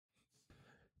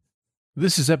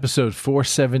This is episode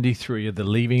 473 of the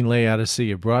Leaving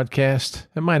Laodicea broadcast,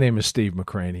 and my name is Steve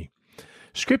McCraney.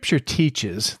 Scripture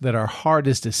teaches that our heart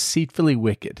is deceitfully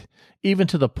wicked, even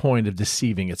to the point of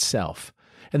deceiving itself.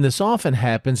 And this often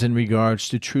happens in regards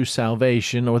to true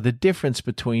salvation or the difference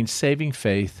between saving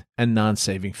faith and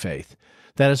non-saving faith.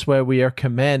 That is why we are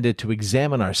commanded to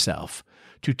examine ourselves,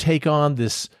 to take on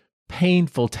this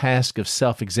painful task of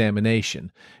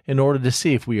self-examination in order to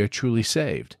see if we are truly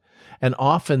saved. And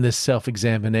often this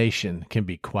self-examination can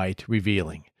be quite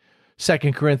revealing.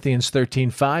 2 Corinthians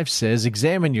 13:5 says,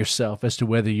 "Examine yourself as to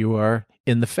whether you are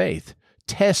in the faith.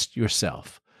 Test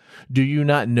yourself. Do you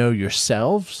not know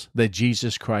yourselves that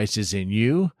Jesus Christ is in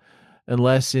you,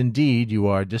 unless indeed you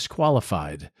are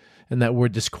disqualified?" And that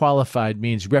word disqualified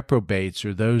means reprobates,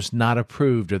 or those not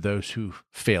approved, or those who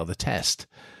fail the test.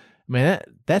 Man,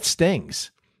 that stings.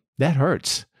 That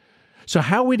hurts. So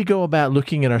how are we to go about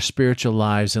looking at our spiritual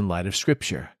lives in light of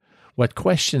Scripture? What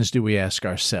questions do we ask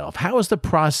ourselves? How is the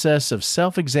process of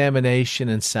self-examination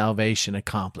and salvation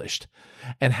accomplished?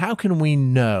 And how can we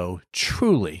know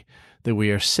truly that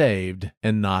we are saved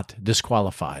and not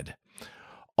disqualified?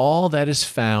 All that is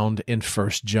found in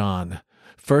 1 John.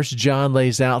 1 John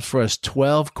lays out for us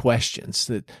 12 questions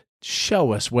that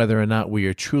show us whether or not we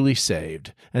are truly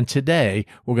saved. And today,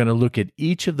 we're going to look at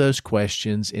each of those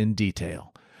questions in detail.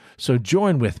 So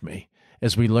join with me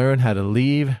as we learn how to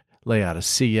leave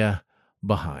Laodicea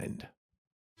behind.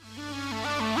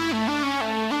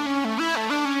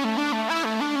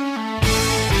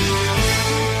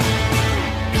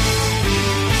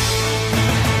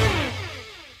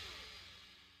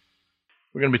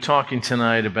 We're going to be talking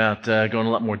tonight about going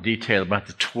a lot more detail about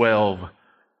the 12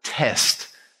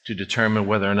 tests to determine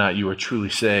whether or not you are truly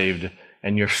saved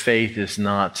and your faith is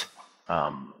not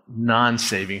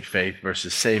non-saving faith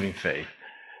versus saving faith.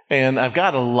 And I've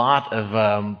got a lot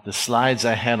of the slides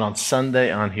I had on Sunday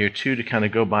on here too to kind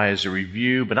of go by as a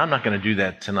review, but I'm not going to do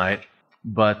that tonight.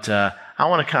 But I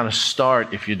want to kind of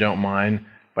start, if you don't mind,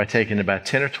 by taking about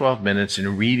 10 or 12 minutes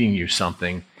and reading you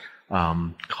something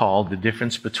called The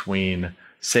Difference Between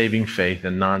Saving Faith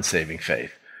and Non-Saving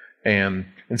Faith. And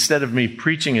instead of me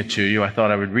preaching it to you, I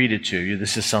thought I would read it to you.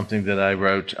 This is something that I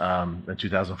wrote in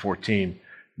 2014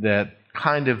 that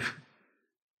kind of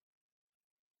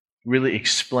really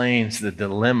explains the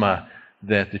dilemma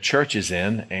that the church is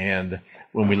in. And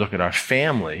when we look at our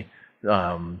family,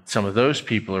 some of those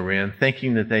people are in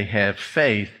thinking that they have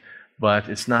faith, but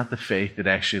it's not the faith that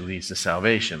actually leads to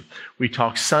salvation. We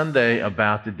talked Sunday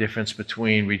about the difference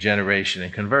between regeneration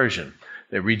and conversion,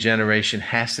 that regeneration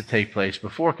has to take place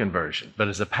before conversion. But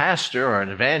as a pastor or an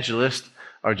evangelist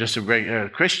or just a regular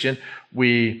Christian,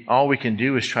 all we can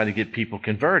do is try to get people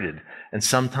converted. And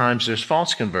sometimes there's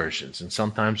false conversions, and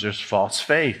sometimes there's false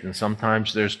faith, and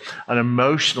sometimes there's an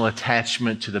emotional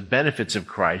attachment to the benefits of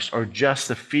Christ, or just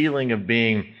the feeling of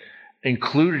being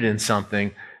included in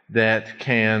something that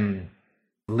can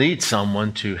lead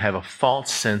someone to have a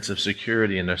false sense of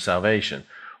security in their salvation.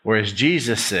 Whereas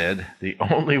Jesus said, the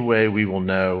only way we will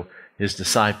know his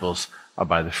disciples are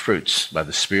by the fruits, by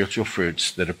the spiritual fruits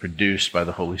that are produced by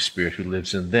the Holy Spirit who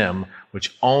lives in them,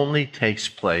 which only takes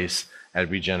place at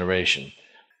regeneration.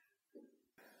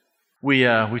 We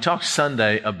talked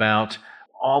Sunday about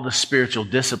all the spiritual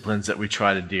disciplines that we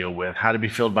try to deal with, how to be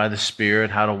filled by the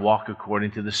Spirit, how to walk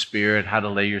according to the Spirit, how to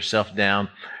lay yourself down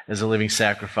as a living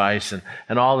sacrifice,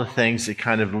 and all the things that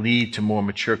kind of lead to more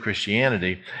mature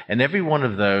Christianity. And every one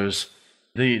of those,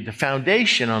 the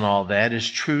foundation on all that is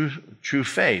true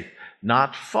faith,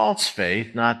 not false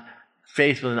faith, not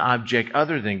faith with an object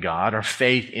other than God, or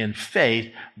faith in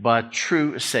faith, but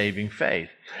true saving faith.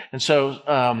 And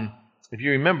so, if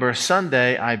you remember,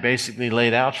 Sunday, I basically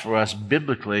laid out for us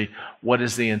biblically what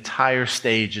is the entire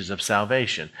stages of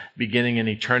salvation, beginning in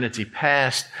eternity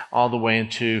past all the way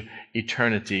into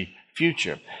eternity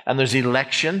future. And there's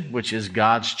election, which is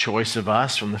God's choice of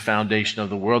us from the foundation of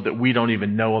the world that we don't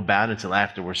even know about until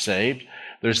after we're saved.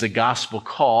 There's the gospel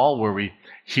call, where we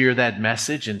hear that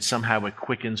message and somehow it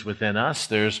quickens within us.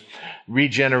 There's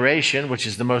regeneration, which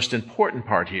is the most important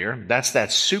part here. That's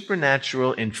that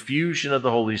supernatural infusion of the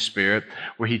Holy Spirit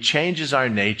where he changes our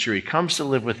nature, he comes to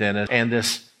live within us, and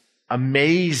this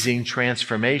amazing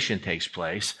transformation takes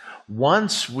place.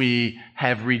 Once we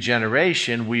have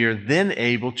regeneration, we are then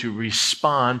able to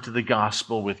respond to the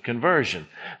gospel with conversion.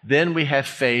 Then we have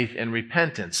faith and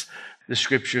repentance. The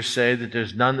scriptures say that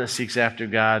there's none that seeks after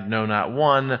God, no, not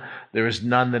one. There is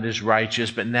none that is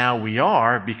righteous, but now we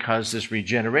are, because this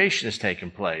regeneration has taken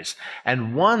place.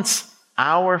 And once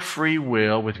our free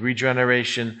will with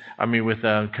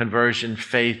conversion,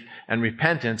 faith, and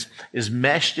repentance is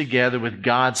meshed together with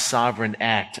God's sovereign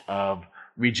act of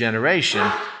regeneration,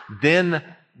 then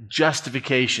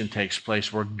justification takes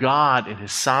place, where God in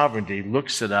his sovereignty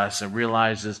looks at us and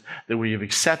realizes that we have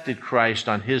accepted Christ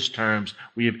on his terms,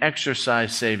 we have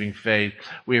exercised saving faith,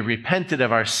 we have repented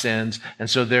of our sins, and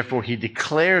so therefore he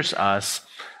declares us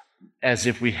as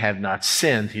if we have not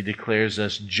sinned. He declares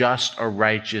us just or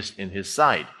righteous in his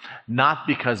sight, not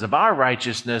because of our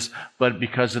righteousness, but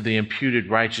because of the imputed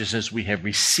righteousness we have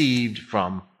received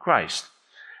from Christ.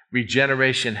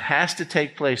 Regeneration has to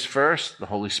take place first, the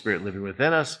Holy Spirit living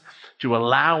within us, to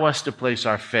allow us to place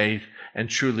our faith and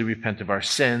truly repent of our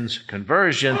sins,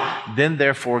 conversion. Then,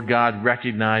 therefore, God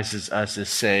recognizes us as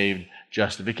saved,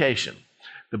 justification.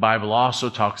 The Bible also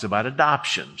talks about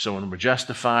adoption. So when we're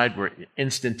justified, we're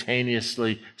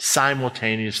instantaneously,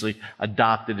 simultaneously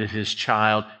adopted as his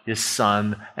child, his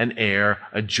son, an heir,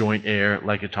 a joint heir,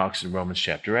 like it talks in Romans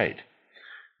chapter 8.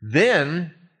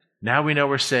 Then, now we know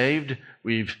we're saved.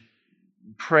 We've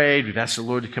prayed. We've asked the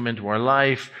Lord to come into our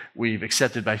life. We've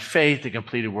accepted by faith the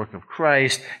completed work of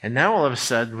Christ. And now all of a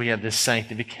sudden we have this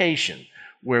sanctification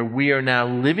where we are now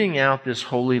living out this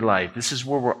holy life. This is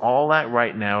where we're all at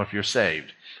right now if you're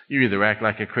saved. You either act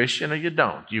like a Christian or you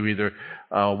don't. You either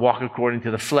walk according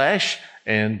to the flesh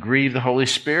and grieve the Holy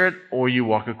Spirit, or you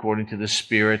walk according to the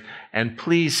Spirit and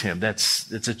please him.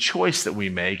 It's a choice that we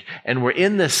make. And we're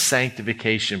in this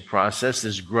sanctification process,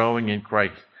 this growing in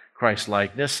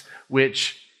Christ-likeness,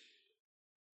 which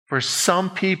for some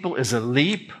people is a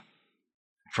leap.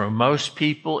 For most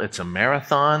people, it's a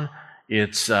marathon.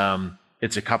 It's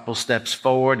a couple steps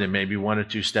forward and maybe one or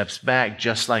two steps back,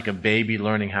 just like a baby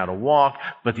learning how to walk.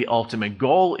 But the ultimate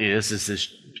goal is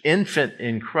this infant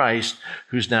in Christ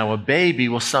who's now a baby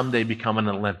will someday become an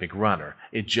Olympic runner.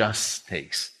 It just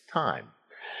takes time.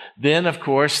 Then, of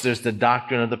course, there's the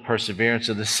doctrine of the perseverance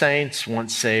of the saints,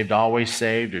 once saved, always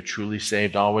saved, or truly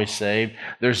saved, always saved.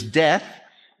 There's death,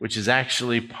 which is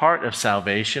actually part of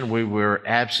salvation. We were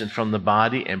absent from the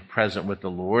body and present with the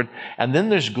Lord. And then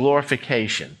there's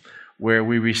glorification, where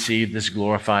we receive this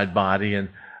glorified body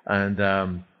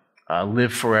and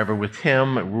live forever with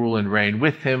him, rule and reign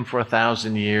with him for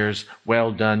 1,000 years.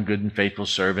 Well done, good and faithful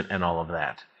servant, and all of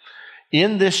that.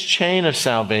 In this chain of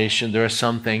salvation, there are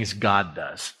some things God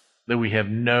does that we have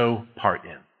no part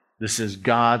in. This is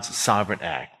God's sovereign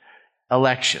act.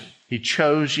 Election. He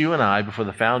chose you and I before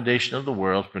the foundation of the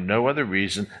world for no other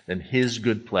reason than his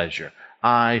good pleasure.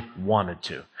 I wanted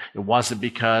to. It wasn't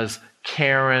because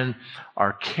Karen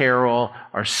or Carol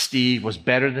or Steve was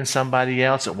better than somebody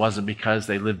else. It wasn't because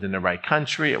they lived in the right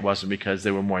country. It wasn't because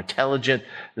they were more intelligent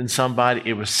than somebody.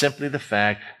 It was simply the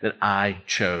fact that I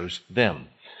chose them.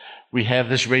 We have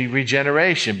this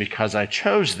regeneration because I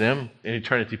chose them in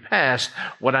eternity past.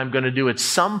 What I'm going to do at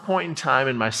some point in time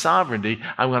in my sovereignty,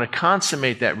 I'm going to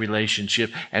consummate that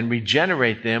relationship and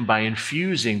regenerate them by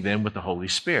infusing them with the Holy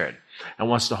Spirit. And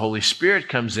once the Holy Spirit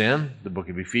comes in, the book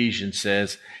of Ephesians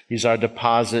says, he's our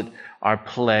deposit, our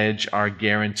pledge, our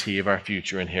guarantee of our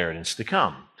future inheritance to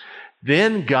come.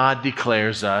 Then God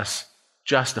declares us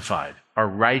justified, or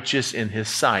righteous in his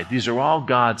sight. These are all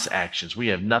God's actions. We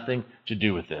have nothing to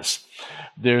do with this.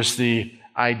 There's the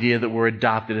idea that we're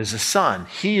adopted as a son.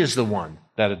 He is the one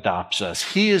that adopts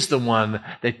us. He is the one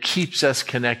that keeps us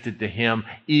connected to him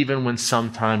even when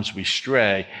sometimes we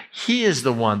stray. He is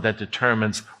the one that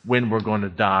determines when we're going to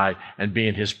die and be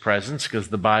in his presence, because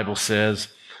the Bible says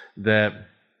that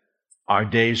our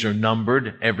days are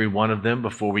numbered, every one of them,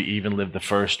 before we even live the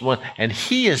first one. And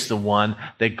he is the one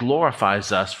that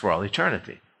glorifies us for all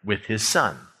eternity with his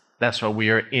son. That's why we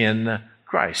are in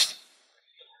Christ.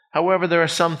 However, there are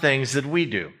some things that we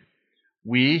do.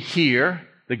 We hear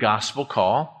the gospel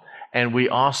call, and we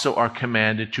also are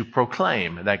commanded to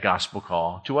proclaim that gospel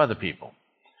call to other people.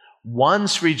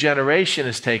 Once regeneration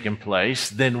has taken place,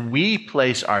 then we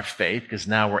place our faith, because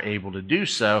now we're able to do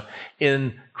so,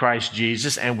 in Christ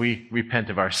Jesus, and we repent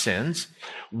of our sins.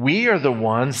 We are the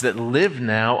ones that live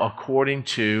now according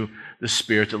to the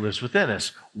Spirit that lives within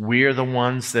us. We are the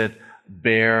ones that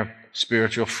bear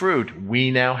spiritual fruit.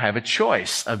 We now have a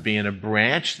choice of being a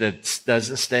branch that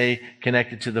doesn't stay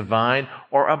connected to the vine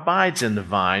or abides in the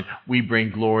vine. We bring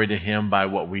glory to him by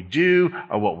what we do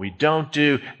or what we don't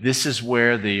do. This is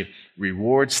where the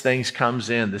rewards things comes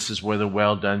in. This is where the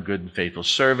well done, good and faithful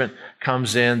servant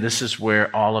comes in. This is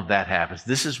where all of that happens.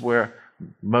 This is where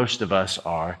most of us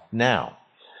are now.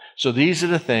 So these are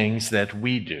the things that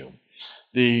we do.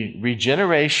 The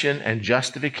regeneration and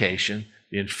justification,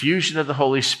 the infusion of the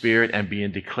Holy Spirit and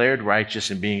being declared righteous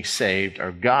and being saved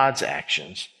are God's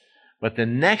actions. But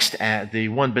the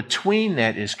one between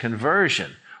that is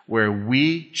conversion, where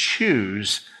we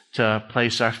choose to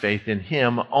place our faith in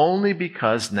him only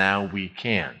because now we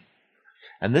can.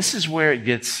 And this is where it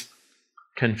gets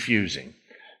confusing.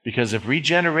 Because if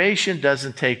regeneration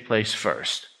doesn't take place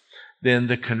first, then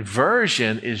the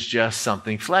conversion is just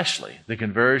something fleshly. The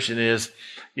conversion is,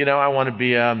 I want to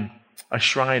be a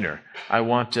Shriner. I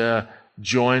want to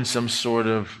join some sort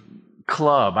of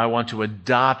club. I want to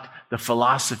adopt the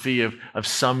philosophy of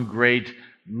some great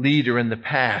leader in the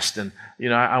past. And,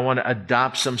 I want to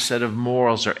adopt some set of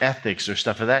morals or ethics or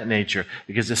stuff of that nature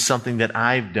because it's something that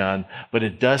I've done, but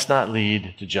it does not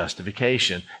lead to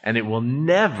justification, and it will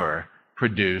never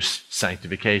produce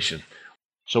sanctification.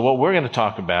 So what we're going to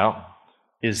talk about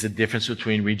is the difference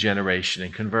between regeneration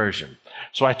and conversion.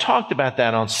 So I talked about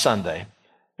that on Sunday,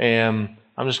 and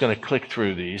I'm just going to click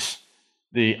through these.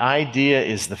 The idea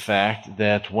is the fact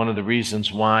that one of the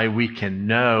reasons why we can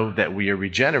know that we are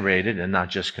regenerated and not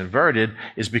just converted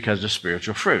is because of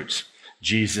spiritual fruits.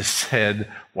 Jesus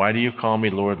said, "Why do you call me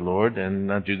Lord, Lord, and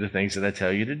not do the things that I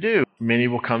tell you to do? Many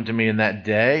will come to me in that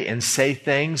day and say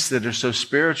things that are so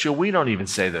spiritual, we don't even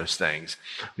say those things.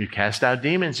 We've cast out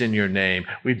demons in your name.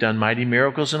 We've done mighty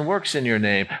miracles and works in your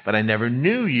name, but I never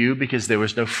knew you because there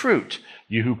was no fruit,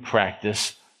 you who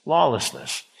practice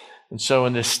lawlessness." And so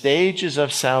in the stages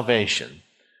of salvation,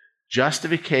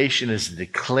 justification is a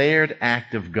declared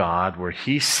act of God where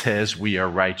he says we are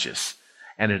righteous.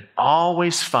 And it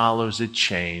always follows a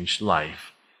changed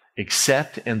life,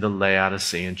 except in the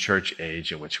Laodicean church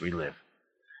age in which we live.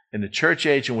 In the church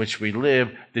age in which we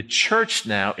live, the church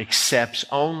now accepts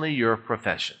only your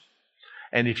profession.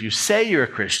 And if you say you're a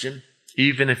Christian,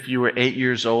 even if you were 8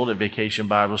 years old at Vacation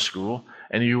Bible School,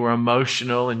 and you were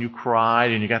emotional and you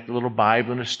cried and you got the little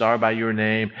Bible and a star by your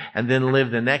name, and then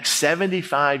lived the next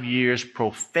 75 years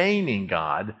profaning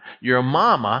God, your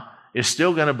mama is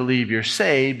still going to believe you're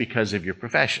saved because of your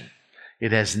profession.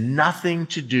 It has nothing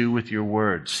to do with your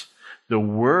words. The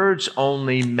words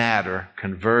only matter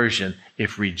conversion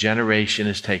if regeneration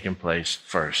has taken place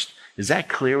first. Is that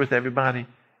clear with everybody?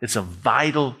 It's a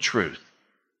vital truth,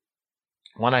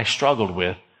 one I struggled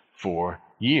with for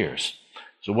years.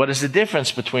 So what is the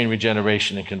difference between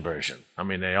regeneration and conversion?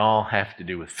 They all have to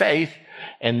do with faith,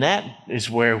 and that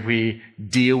is where we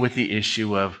deal with the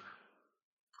issue of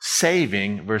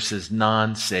saving versus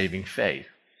non-saving faith.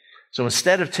 So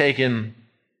instead of taking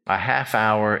a half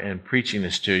hour and preaching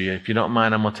this to you, if you don't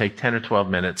mind, I'm going to take 10 or 12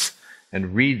 minutes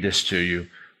and read this to you,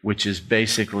 which is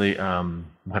basically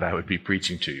what I would be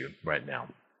preaching to you right now.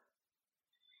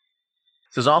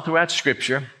 It says all throughout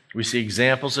Scripture, we see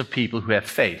examples of people who have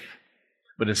faith,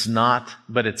 but it's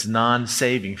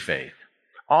non-saving faith.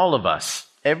 All of us,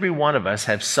 every one of us,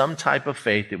 have some type of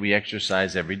faith that we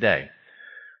exercise every day.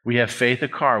 We have faith a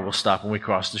car will stop when we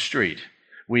cross the street.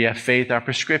 We have faith our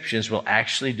prescriptions will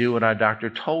actually do what our doctor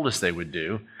told us they would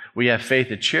do. We have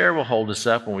faith a chair will hold us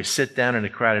up when we sit down in a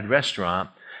crowded restaurant.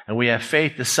 And we have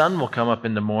faith the sun will come up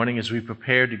in the morning as we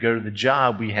prepare to go to the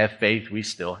job. We have faith we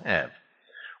still have.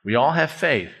 We all have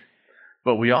faith.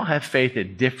 But we all have faith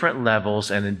at different levels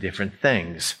and in different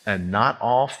things, and not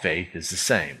all faith is the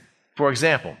same. For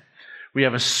example, we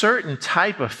have a certain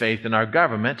type of faith in our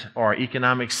government or our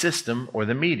economic system or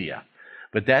the media,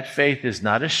 but that faith is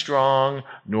not as strong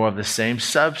nor of the same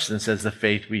substance as the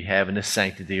faith we have in the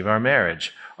sanctity of our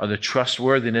marriage, or the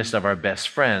trustworthiness of our best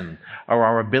friend, or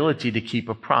our ability to keep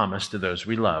a promise to those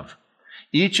we love.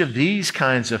 Each of these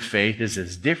kinds of faith is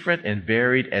as different and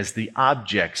varied as the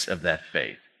objects of that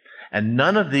faith. And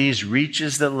none of these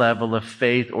reaches the level of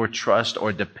faith or trust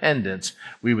or dependence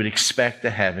we would expect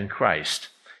to have in Christ.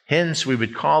 Hence, we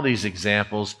would call these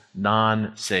examples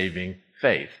non-saving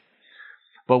faith.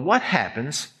 But what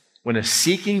happens when a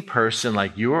seeking person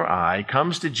like you or I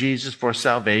comes to Jesus for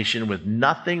salvation with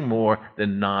nothing more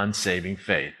than non-saving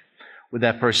faith? Would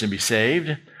that person be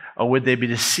saved? Or would they be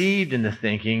deceived into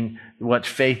thinking what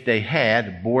faith they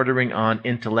had, bordering on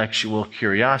intellectual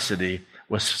curiosity,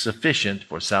 was sufficient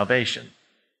for salvation?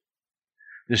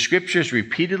 The Scriptures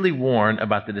repeatedly warn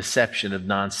about the deception of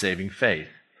non-saving faith.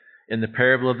 In the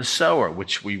parable of the sower,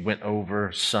 which we went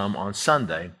over some on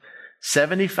Sunday,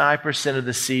 75% of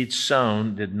the seed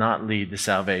sown did not lead to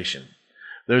salvation.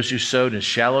 Those who sowed in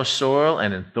shallow soil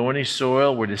and in thorny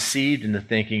soil were deceived into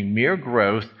thinking mere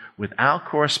growth without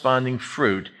corresponding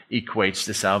fruit equates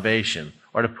to salvation.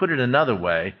 Or to put it another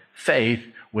way, faith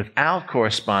without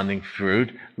corresponding fruit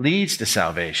leads to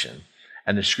salvation,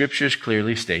 and the Scriptures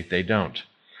clearly state they don't.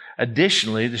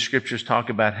 Additionally, the Scriptures talk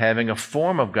about having a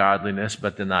form of godliness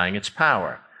but denying its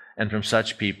power, and from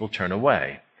such people turn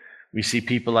away. We see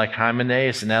people like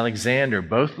Hymenaeus and Alexander,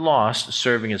 both lost,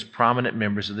 serving as prominent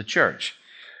members of the church.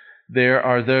 There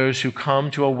are those who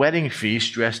come to a wedding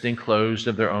feast dressed in clothes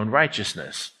of their own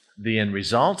righteousness. The end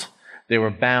result? They were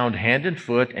bound hand and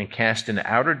foot and cast into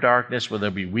outer darkness where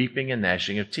there'll be weeping and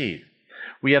gnashing of teeth.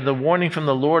 We have the warning from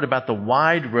the Lord about the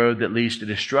wide road that leads to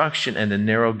destruction and the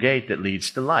narrow gate that leads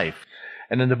to life.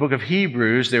 And in the book of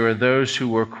Hebrews, there are those who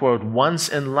were, quote, once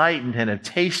enlightened and have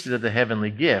tasted of the heavenly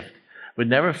gift, but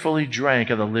never fully drank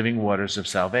of the living waters of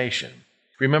salvation.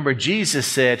 Remember, Jesus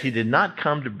said he did not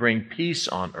come to bring peace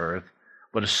on earth,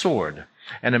 but a sword,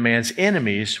 and a man's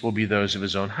enemies will be those of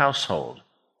his own household.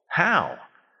 How?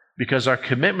 Because our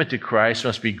commitment to Christ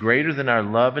must be greater than our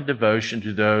love and devotion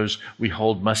to those we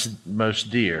hold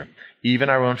most dear, even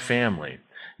our own family.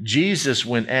 Jesus,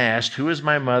 when asked, "Who is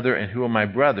my mother and who are my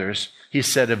brothers?" he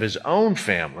said of his own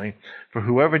family, "For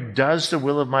whoever does the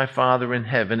will of my Father in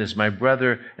heaven is my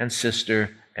brother and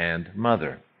sister and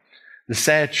mother." The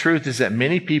sad truth is that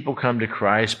many people come to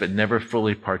Christ but never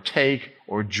fully partake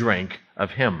or drink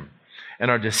of him,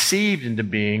 and are deceived into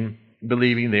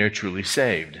believing they are truly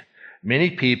saved.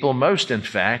 Many people, most in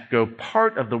fact, go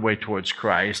part of the way towards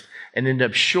Christ and end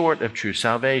up short of true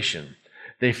salvation.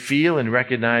 They feel and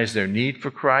recognize their need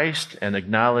for Christ and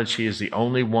acknowledge he is the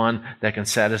only one that can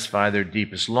satisfy their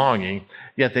deepest longing,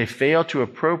 yet they fail to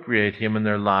appropriate him in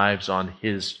their lives on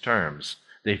his terms.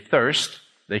 They thirst,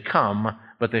 they come,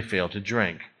 but they fail to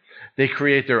drink. They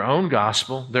create their own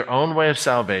gospel, their own way of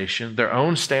salvation, their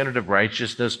own standard of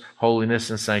righteousness,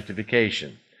 holiness, and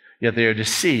sanctification. Yet they are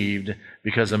deceived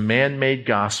because a man-made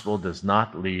gospel does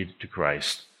not lead to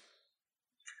Christ.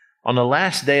 On the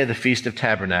last day of the Feast of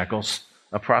Tabernacles,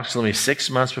 approximately 6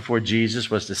 months before Jesus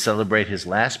was to celebrate his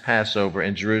last Passover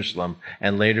in Jerusalem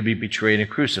and later be betrayed and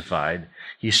crucified,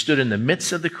 he stood in the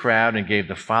midst of the crowd and gave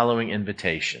the following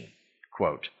invitation,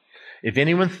 quote, "If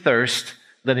anyone thirst,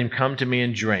 let him come to me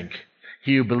and drink.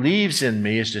 He who believes in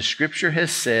me, as the scripture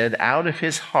has said, out of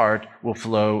his heart will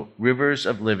flow rivers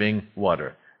of living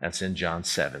water." That's in John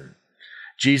 7.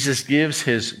 Jesus gives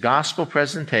his gospel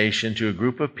presentation to a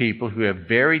group of people who have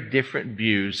very different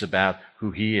views about who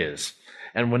he is.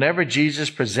 And whenever Jesus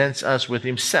presents us with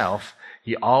himself,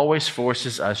 he always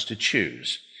forces us to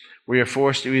choose. We are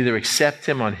forced to either accept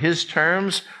him on his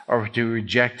terms or to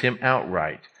reject him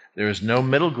outright. There is no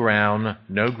middle ground,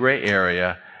 no gray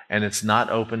area, and it's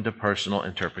not open to personal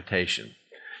interpretation.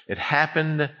 It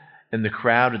happened in the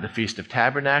crowd at the Feast of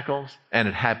Tabernacles, and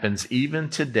it happens even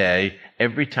today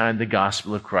every time the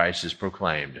gospel of Christ is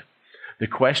proclaimed. The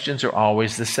questions are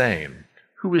always the same.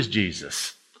 Who is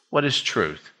Jesus? What is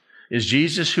truth? Is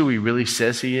Jesus who he really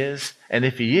says he is? And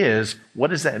if he is, what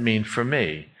does that mean for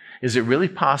me? Is it really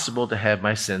possible to have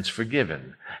my sins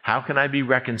forgiven? How can I be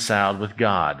reconciled with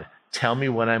God? Tell me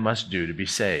what I must do to be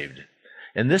saved.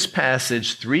 In this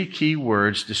passage, 3 key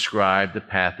words describe the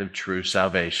path of true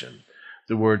salvation.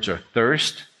 The words are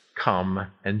thirst, come,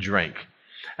 and drink.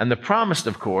 And the promise,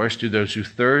 of course, to those who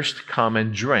thirst, come,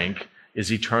 and drink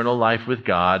is eternal life with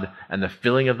God and the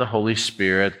filling of the Holy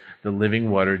Spirit, the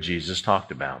living water Jesus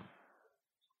talked about.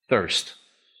 Thirst.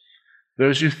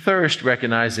 Those who thirst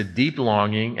recognize a deep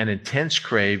longing, an intense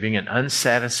craving, an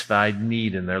unsatisfied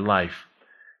need in their life.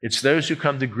 It's those who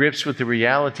come to grips with the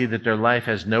reality that their life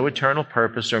has no eternal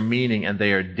purpose or meaning and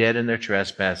they are dead in their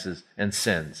trespasses and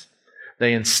sins.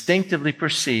 They instinctively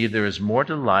perceive there is more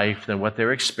to life than what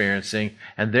they're experiencing,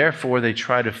 and therefore they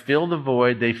try to fill the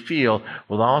void they feel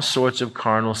with all sorts of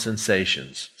carnal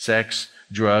sensations: sex,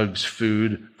 drugs,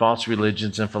 food, false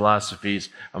religions and philosophies,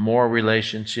 immoral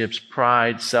relationships,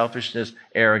 pride, selfishness,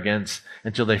 arrogance,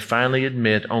 until they finally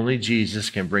admit only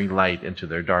Jesus can bring light into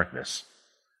their darkness.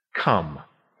 Come.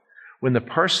 When the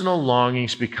personal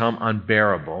longings become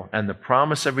unbearable and the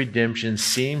promise of redemption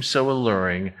seems so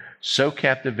alluring, so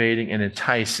captivating and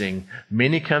enticing,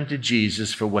 many come to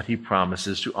Jesus for what he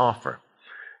promises to offer.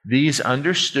 These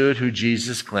understood who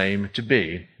Jesus claimed to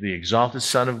be, the exalted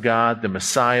Son of God, the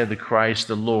Messiah, the Christ,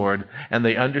 the Lord, and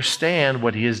they understand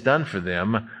what he has done for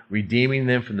them, redeeming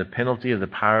them from the penalty of the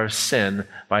power of sin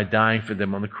by dying for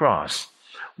them on the cross.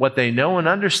 What they know and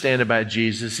understand about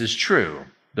Jesus is true.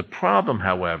 The problem,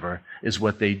 however, is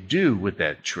what they do with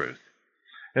that truth.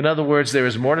 In other words, there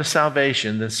is more to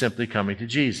salvation than simply coming to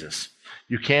Jesus.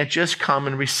 You can't just come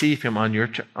and receive him on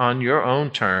your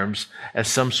own terms as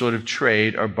some sort of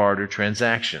trade or barter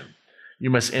transaction. You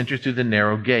must enter through the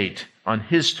narrow gate on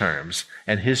his terms,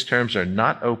 and his terms are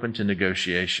not open to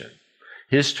negotiation.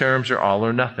 His terms are all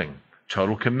or nothing,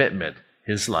 total commitment,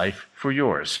 his life for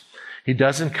yours. He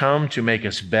doesn't come to make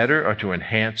us better or to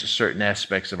enhance certain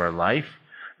aspects of our life.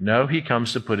 No, he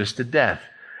comes to put us to death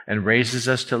and raises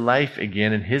us to life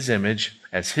again in his image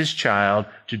as his child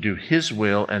to do his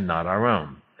will and not our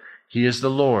own. He is the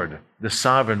Lord, the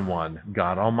sovereign one,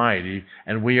 God Almighty,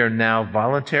 and we are now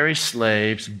voluntary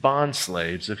slaves, bond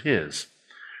slaves of his.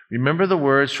 Remember the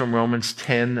words from Romans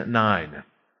 10:9,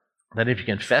 that if you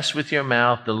confess with your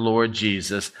mouth the Lord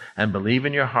Jesus and believe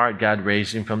in your heart God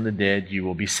raised him from the dead, you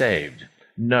will be saved.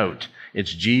 Note,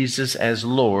 it's Jesus as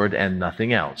Lord and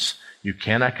nothing else. You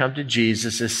cannot come to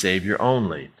Jesus as Savior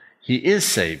only. He is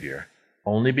Savior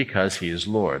only because he is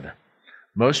Lord.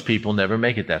 Most people never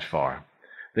make it that far.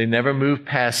 They never move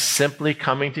past simply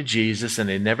coming to Jesus, and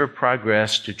they never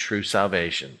progress to true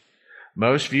salvation.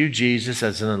 Most view Jesus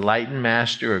as an enlightened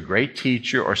master, a great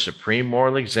teacher, or supreme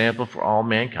moral example for all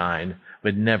mankind,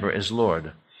 but never as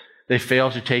Lord. They fail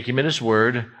to take him at his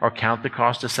word or count the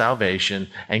cost of salvation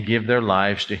and give their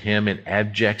lives to him in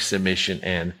abject submission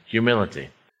and humility.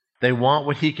 They want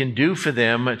what he can do for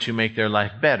them to make their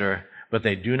life better, but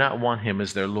they do not want him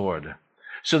as their Lord.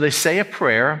 So they say a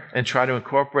prayer and try to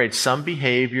incorporate some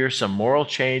behavior, some moral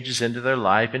changes into their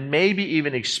life, and maybe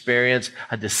even experience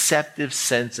a deceptive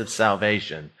sense of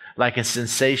salvation, like a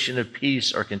sensation of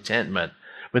peace or contentment,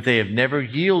 but they have never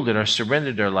yielded or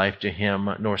surrendered their life to him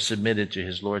nor submitted to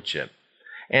his lordship.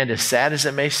 And as sad as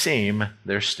it may seem,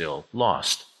 they're still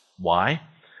lost. Why?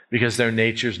 Because their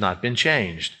nature's not been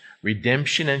changed.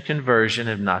 Redemption and conversion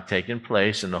have not taken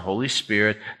place, and the Holy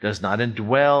Spirit does not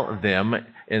indwell them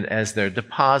as their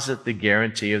deposit, the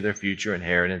guarantee of their future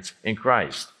inheritance in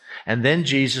Christ. And then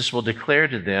Jesus will declare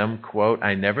to them, quote,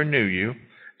 I never knew you.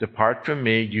 Depart from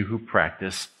me, you who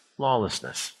practice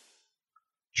lawlessness.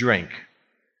 Drink.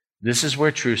 This is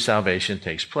where true salvation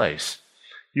takes place.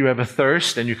 You have a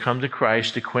thirst, and you come to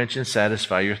Christ to quench and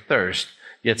satisfy your thirst.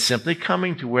 Yet simply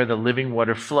coming to where the living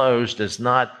water flows does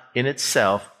not in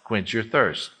itself quench your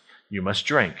thirst. You must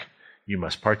drink. You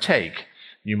must partake.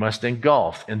 You must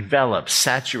engulf, envelop,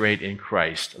 saturate in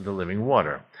Christ, the living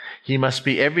water. He must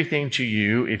be everything to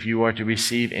you if you are to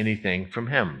receive anything from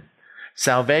him.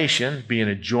 Salvation, being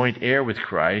a joint heir with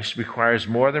Christ, requires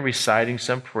more than reciting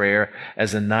some prayer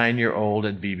as a 9-year-old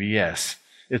at VBS.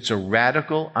 It's a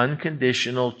radical,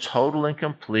 unconditional, total and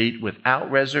complete,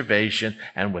 without reservation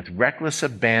and with reckless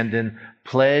abandon,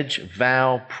 pledge,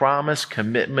 vow, promise,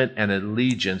 commitment, and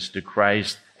allegiance to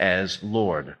Christ as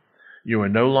Lord. You are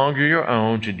no longer your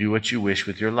own to do what you wish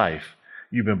with your life.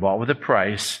 You've been bought with a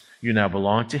price. You now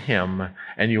belong to him,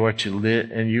 and you are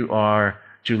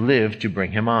to live to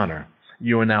bring him honor.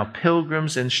 You are now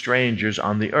pilgrims and strangers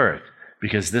on the earth,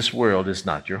 because this world is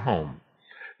not your home.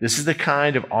 This is the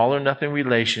kind of all-or-nothing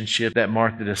relationship that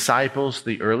marked the disciples,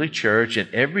 the early church,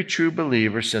 and every true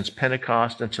believer since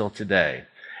Pentecost until today.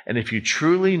 And if you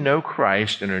truly know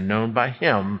Christ and are known by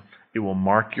him, it will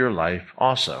mark your life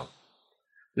also.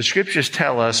 The scriptures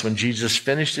tell us when Jesus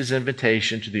finished his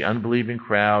invitation to the unbelieving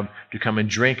crowd to come and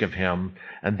drink of him,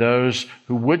 and those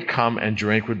who would come and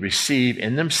drink would receive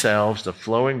in themselves the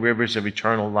flowing rivers of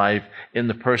eternal life in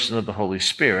the person of the Holy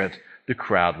Spirit, the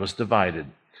crowd was divided.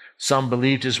 Some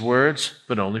believed his words,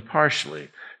 but only partially.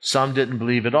 Some didn't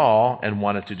believe at all and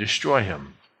wanted to destroy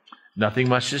him. Nothing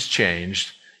much has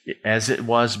changed. As it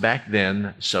was back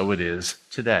then, so it is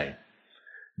today.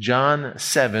 John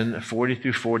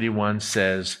 7:40-41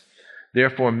 says,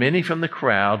 Therefore many from the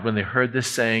crowd, when they heard this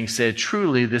saying, said,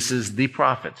 Truly, this is the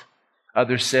prophet.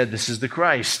 Others said, This is the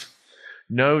Christ.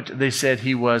 Note, they said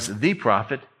he was the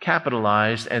prophet,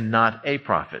 capitalized, and not a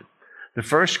prophet. The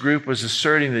first group was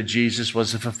asserting that Jesus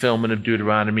was the fulfillment of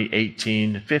Deuteronomy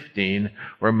 18:15,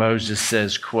 where Moses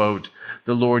says, quote,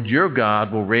 The Lord your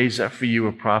God will raise up for you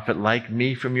a prophet like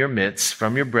me from your midst,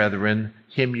 from your brethren,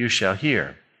 him you shall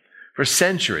hear. For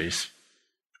centuries,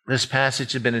 this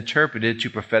passage had been interpreted to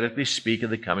prophetically speak of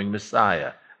the coming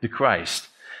Messiah, the Christ.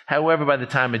 However, by the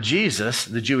time of Jesus,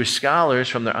 the Jewish scholars,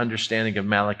 from their understanding of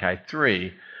Malachi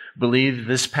 3, believed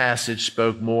this passage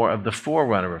spoke more of the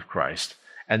forerunner of Christ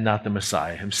and not the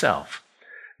Messiah himself.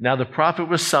 Now, the prophet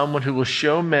was someone who will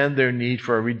show men their need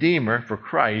for a Redeemer, for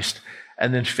Christ,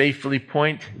 and then faithfully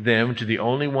point them to the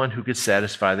only one who could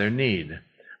satisfy their need.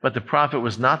 But the prophet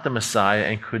was not the Messiah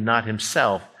and could not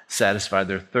himself satisfy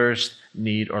their thirst,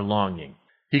 need, or longing.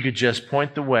 He could just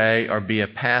point the way or be a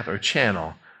path or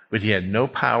channel, but he had no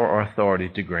power or authority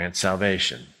to grant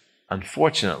salvation.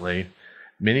 Unfortunately,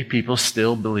 many people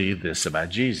still believe this about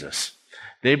Jesus.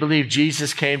 They believe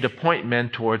Jesus came to point men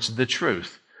towards the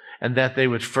truth, and that they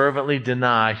would fervently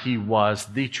deny he was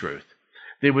the truth.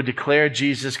 They would declare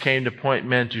Jesus came to point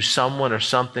men to someone or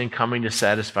something coming to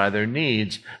satisfy their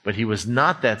needs, but he was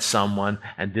not that someone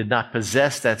and did not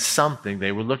possess that something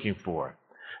they were looking for.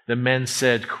 The men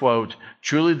said, quote,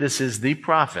 Truly this is the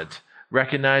prophet,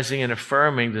 recognizing and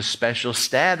affirming the special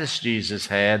status Jesus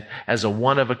had as a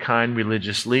one-of-a-kind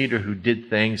religious leader who did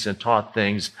things and taught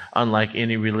things unlike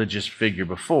any religious figure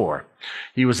before.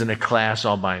 He was in a class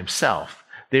all by himself.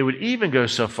 They would even go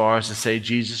so far as to say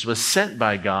Jesus was sent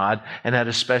by God and had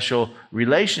a special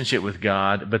relationship with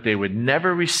God, but they would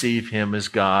never receive him as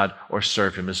God or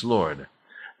serve him as Lord.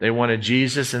 They wanted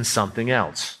Jesus and something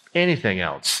else, anything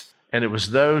else. And it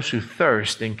was those who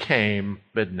thirsted and came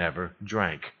but never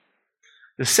drank.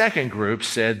 The second group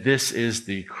said, "This is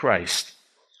the Christ."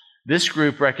 This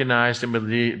group recognized and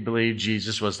believed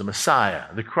Jesus was the Messiah,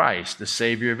 the Christ, the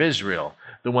Savior of Israel,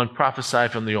 the one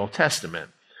prophesied from the Old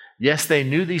Testament. Yes, they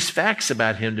knew these facts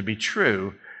about him to be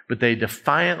true, but they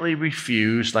defiantly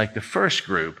refused, like the first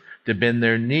group, to bend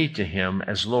their knee to him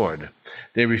as Lord.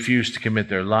 They refused to commit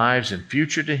their lives and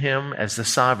future to him as the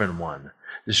sovereign one.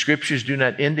 The scriptures do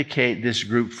not indicate this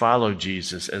group followed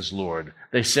Jesus as Lord.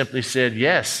 They simply said,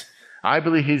 "Yes, I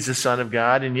believe he's the Son of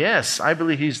God, and yes, I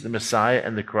believe he's the Messiah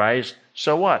and the Christ.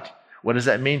 So what? What does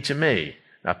that mean to me?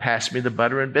 Now pass me the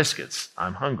butter and biscuits.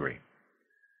 I'm hungry."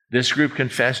 This group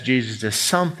confessed Jesus as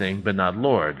something, but not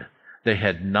Lord. They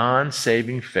had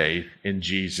non-saving faith in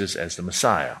Jesus as the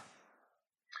Messiah.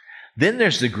 Then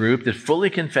there's the group that fully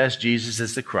confessed Jesus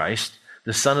as the Christ,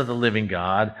 the Son of the living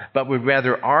God, but would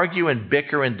rather argue and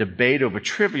bicker and debate over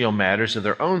trivial matters of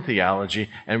their own theology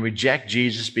and reject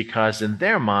Jesus because, in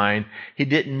their mind, he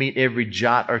didn't meet every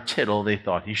jot or tittle they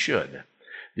thought he should.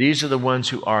 These are the ones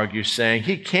who argue, saying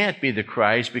he can't be the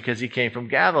Christ because he came from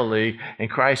Galilee and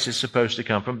Christ is supposed to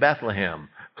come from Bethlehem.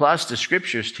 Plus, the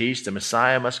scriptures teach the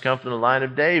Messiah must come from the line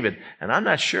of David, and I'm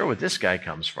not sure where this guy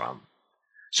comes from.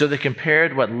 So they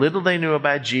compared what little they knew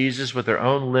about Jesus with their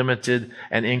own limited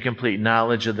and incomplete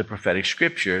knowledge of the prophetic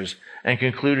scriptures and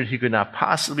concluded he could not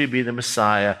possibly be the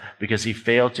Messiah because he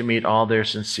failed to meet all their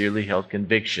sincerely held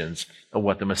convictions of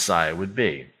what the Messiah would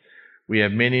be. We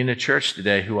have many in the church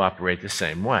today who operate the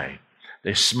same way.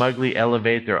 They smugly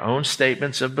elevate their own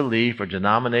statements of belief or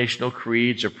denominational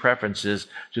creeds or preferences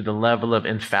to the level of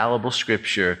infallible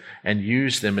scripture and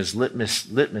use them as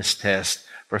litmus tests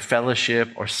for fellowship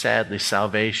or, sadly,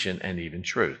 salvation and even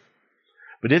truth.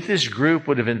 But if this group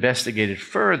would have investigated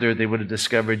further, they would have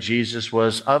discovered Jesus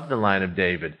was of the line of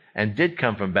David and did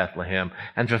come from Bethlehem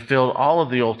and fulfilled all of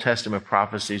the Old Testament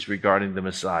prophecies regarding the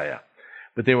Messiah.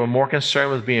 But they were more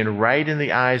concerned with being right in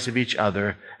the eyes of each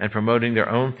other and promoting their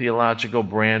own theological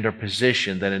brand or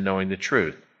position than in knowing the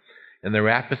truth. In their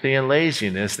apathy and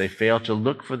laziness, they failed to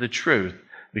look for the truth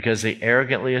because they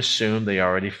arrogantly assumed they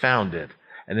already found it.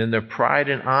 And in their pride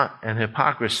and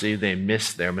hypocrisy, they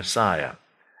missed their Messiah.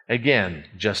 Again,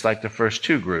 just like the first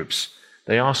two groups,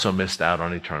 they also missed out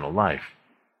on eternal life.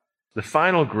 The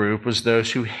final group was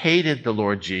those who hated the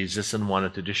Lord Jesus and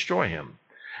wanted to destroy him.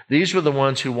 These were the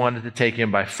ones who wanted to take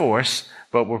him by force,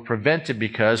 but were prevented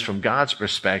because, from God's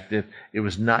perspective, it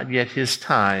was not yet his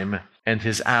time and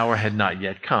his hour had not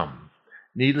yet come.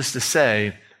 Needless to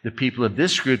say, the people of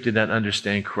this group did not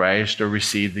understand Christ or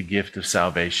receive the gift of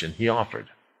salvation he offered.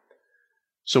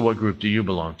 So what group do you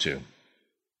belong to?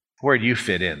 Where do you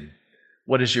fit in?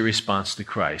 What is your response to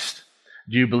Christ?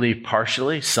 Do you believe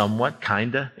partially, somewhat,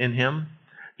 kinda in him?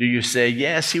 Do you say,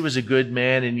 yes, he was a good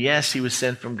man, and yes, he was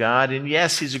sent from God, and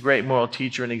yes, he's a great moral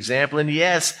teacher and example, and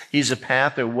yes, he's a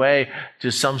path or way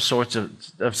to some sorts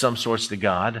to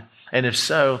God? And if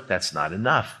so, that's not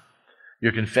enough.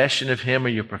 Your confession of him or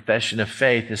your profession of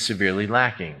faith is severely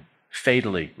lacking,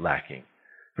 fatally lacking.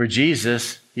 For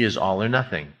Jesus, he is all or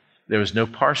nothing. There was no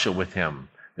partial with him.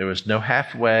 There was no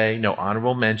halfway, no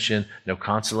honorable mention, no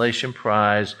consolation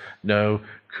prize, no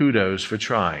kudos for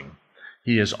trying.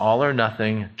 He is all or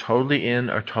nothing, totally in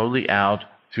or totally out,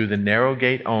 through the narrow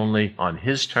gate only, on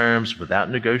his terms, without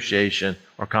negotiation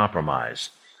or compromise.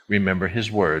 Remember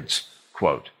his words,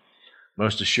 quote,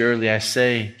 "Most assuredly I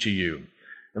say to you,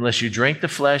 unless you drink the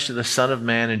flesh of the Son of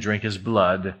Man and drink his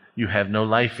blood, you have no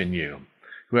life in you.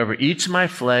 Whoever eats my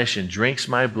flesh and drinks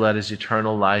my blood has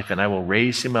eternal life, and I will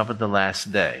raise him up at the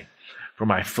last day. For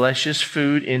my flesh is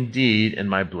food indeed, and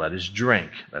my blood is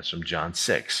drink." That's from John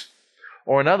 6.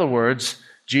 Or in other words,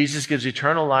 Jesus gives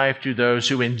eternal life to those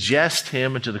who ingest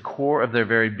him into the core of their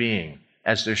very being,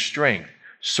 as their strength,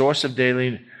 source of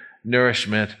daily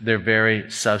nourishment, their very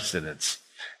substance.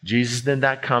 Jesus did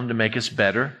not come to make us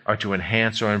better or to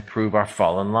enhance or improve our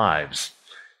fallen lives.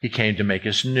 He came to make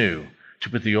us new, to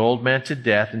put the old man to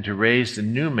death and to raise the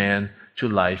new man to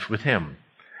life with him.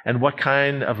 And what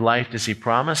kind of life does he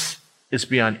promise? It's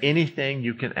beyond anything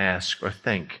you can ask or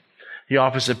think. He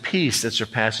offers a peace that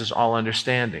surpasses all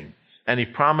understanding. And he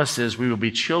promises we will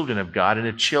be children of God, and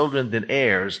if children, then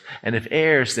heirs, and if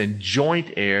heirs, then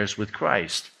joint heirs with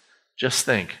Christ. Just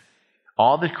think,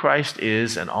 all that Christ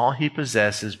is and all he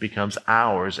possesses becomes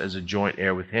ours as a joint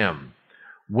heir with him.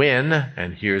 When,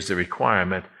 and here's the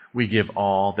requirement, we give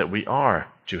all that we are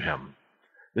to him.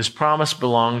 This promise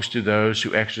belongs to those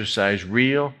who exercise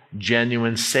real,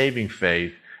 genuine, saving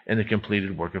faith in the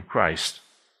completed work of Christ.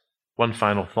 One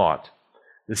final thought.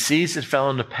 The seeds that fell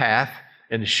on the path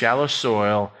in the shallow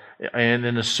soil and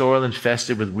in the soil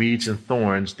infested with weeds and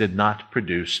thorns did not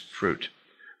produce fruit.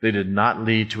 They did not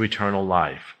lead to eternal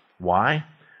life. Why?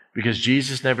 Because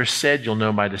Jesus never said you'll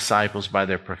know my disciples by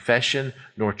their profession,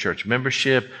 nor church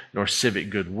membership, nor civic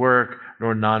good work,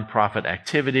 nor nonprofit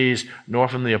activities, nor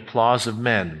from the applause of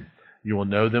men. You will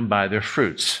know them by their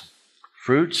fruits.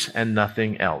 Fruits and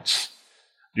nothing else.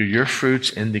 Do your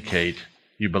fruits indicate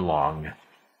you belong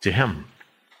to Him?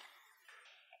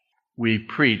 We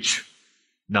preach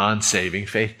non-saving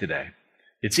faith today.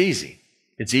 It's easy.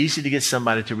 It's easy to get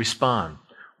somebody to respond.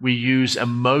 We use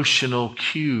emotional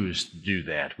cues to do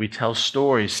that. We tell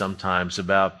stories sometimes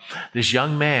about this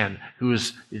young man who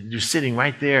was sitting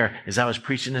right there as I was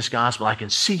preaching this gospel. I can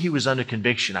see he was under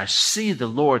conviction. I see the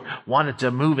Lord wanted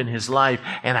to move in his life.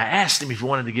 And I asked him if he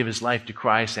wanted to give his life to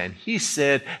Christ. And he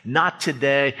said, not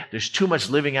today. There's too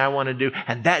much living I want to do.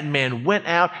 And that man went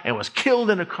out and was killed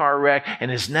in a car wreck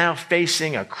and is now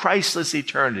facing a Christless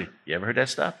eternity. You ever heard that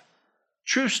stuff?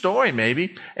 True story,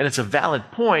 maybe, and it's a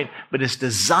valid point, but it's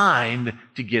designed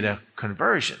to get a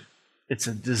conversion. It's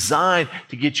designed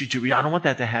to get you to, I don't want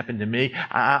that to happen to me.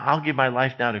 I'll give my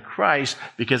life now to Christ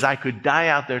because I could die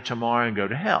out there tomorrow and go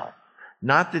to hell.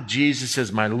 Not that Jesus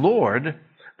is my Lord,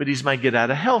 but He's my get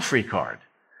out of hell free card.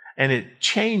 And it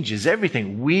changes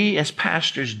everything. We as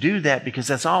pastors do that because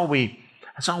that's all we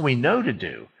know to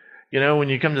do. You know, when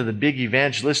you come to the big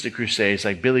evangelistic crusades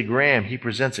like Billy Graham, he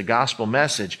presents a gospel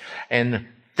message and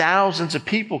thousands of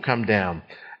people come down.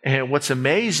 And what's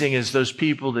amazing is those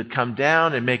people that come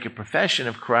down and make a profession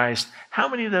of Christ, how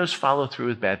many of those follow through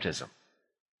with baptism?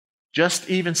 Just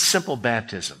even simple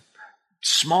baptism.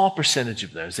 Small percentage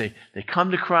of those. They come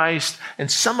to Christ,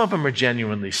 and some of them are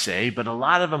genuinely saved, but a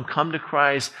lot of them come to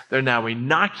Christ. They're now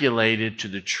inoculated to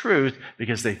the truth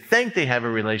because they think they have a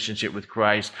relationship with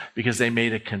Christ because they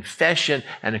made a confession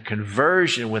and a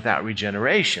conversion without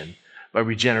regeneration. But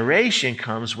regeneration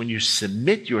comes when you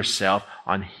submit yourself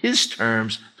on His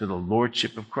terms to the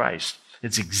Lordship of Christ.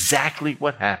 It's exactly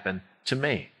what happened to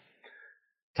me.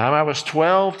 The time I was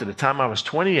 12 to the time I was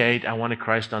 28, I wanted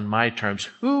Christ on my terms.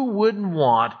 Who wouldn't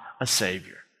want a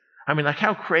Savior? I mean, like,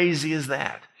 how crazy is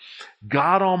that?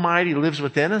 God Almighty lives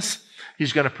within us.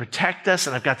 He's going to protect us,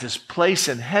 and I've got this place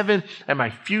in heaven, and my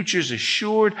future's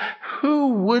assured.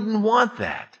 Who wouldn't want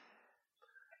that?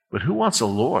 But who wants a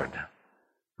Lord?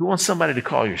 Who wants somebody to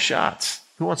call your shots?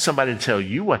 Who wants somebody to tell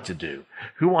you what to do?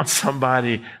 Who wants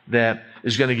somebody that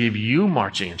is going to give you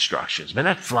marching instructions? Man,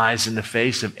 that flies in the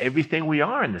face of everything we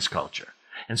are in this culture.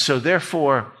 And so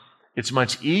therefore, it's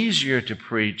much easier to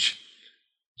preach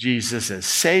Jesus as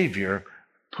Savior,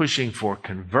 pushing for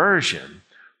conversion,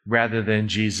 rather than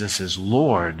Jesus as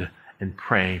Lord and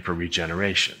praying for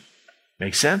regeneration.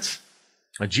 Make sense?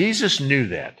 Now, Jesus knew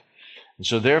that. And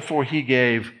so therefore, He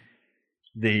gave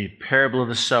the parable of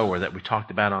the sower that we talked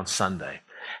about on Sunday.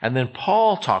 And then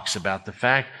Paul talks about the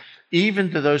fact,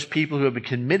 even to those people who have been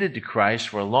committed to Christ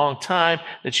for a long time,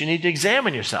 that you need to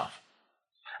examine yourself.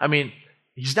 I mean,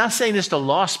 he's not saying this to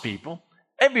lost people.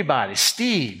 Everybody,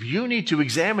 Steve, you need to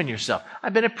examine yourself.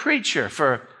 I've been a preacher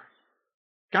for,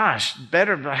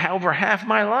 better over half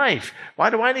my life. Why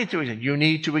do I need to examine? You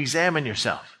need to examine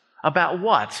yourself. About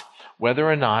what? Whether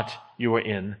or not you are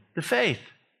in the faith.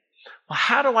 Well,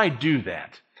 how do I do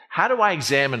that? How do I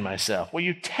examine myself? Well,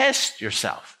 you test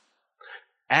yourself.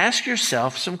 Ask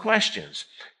yourself some questions.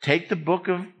 Take the book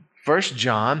of 1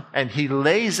 John, and he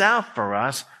lays out for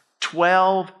us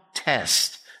 12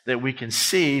 tests that we can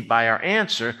see by our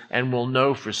answer, and we'll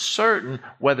know for certain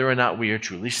whether or not we are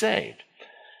truly saved.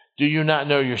 Do you not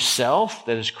know yourself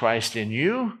that is Christ in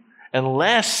you?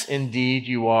 Unless indeed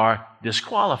you are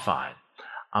disqualified.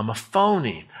 I'm a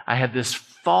phony. I have this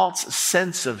false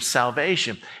sense of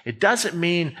salvation. It doesn't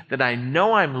mean that I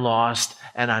know I'm lost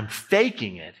and I'm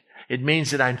faking it. It means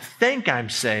that I think I'm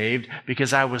saved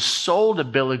because I was sold a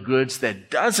bill of goods that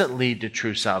doesn't lead to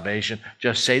true salvation.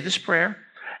 Just say this prayer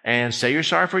and say you're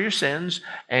sorry for your sins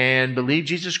and believe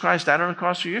Jesus Christ died on the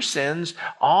cross for your sins.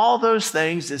 All those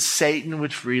things that Satan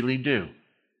would freely do.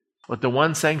 But the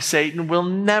one thing Satan will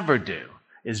never do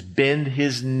is bend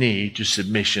his knee to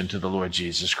submission to the Lord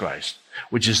Jesus Christ,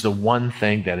 which is the one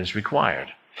thing that is required.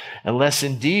 Unless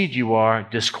indeed you are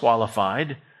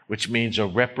disqualified, which means a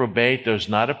reprobate, those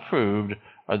not approved,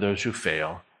 are those who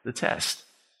fail the test.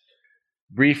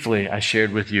 Briefly, I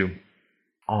shared with you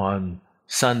on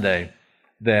Sunday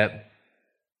that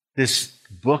this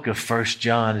book of 1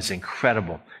 John is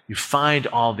incredible. You find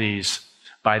all these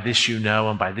by this you know,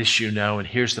 and by this you know, and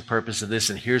here's the purpose of this,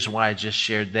 and here's why I just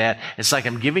shared that. It's like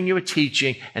I'm giving you a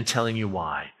teaching and telling you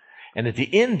why. And at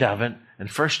the end of it, in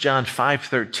 1 John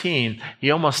 5:13, he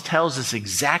almost tells us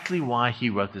exactly why he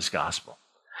wrote this gospel.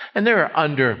 And there are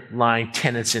underlying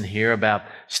tenets in here about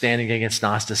standing against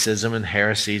Gnosticism and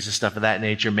heresies and stuff of that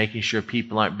nature, making sure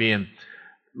people aren't being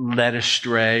led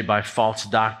astray by false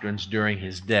doctrines during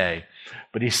his day.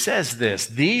 But he says this,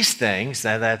 these things,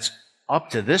 now that's up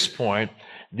to this point,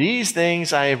 these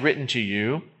things I have written to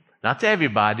you, not to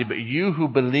everybody, but you who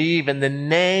believe in the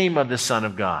name of the Son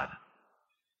of God.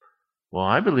 Well,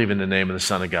 I believe in the name of the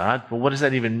Son of God. Well, what does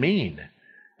that even mean?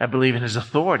 I believe in his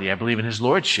authority. I believe in his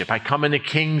lordship. I come in the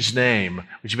King's name,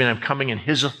 which means I'm coming in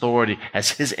his authority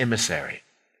as his emissary.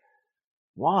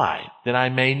 Why? That I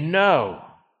may know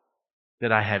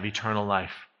that I have eternal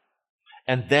life.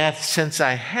 And that since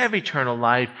I have eternal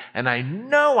life, and I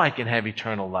know I can have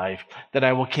eternal life, that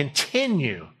I will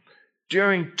continue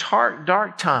during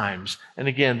dark times. And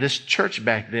again, this church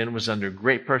back then was under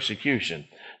great persecution,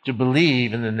 to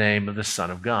believe in the name of the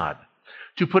Son of God.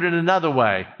 To put it another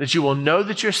way, that you will know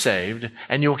that you're saved,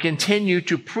 and you will continue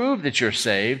to prove that you're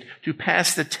saved, to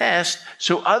pass the test,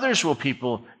 so others will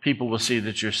people will see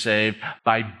that you're saved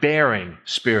by bearing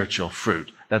spiritual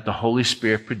fruit that the Holy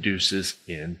Spirit produces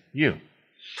in you.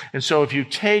 And so if you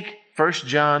take 1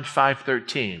 John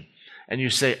 5:13 and you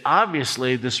say,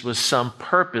 obviously this was some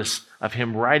purpose of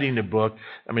him writing the book,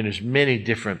 I mean, there's many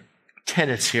different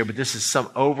tenets here, but this is some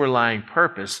overlying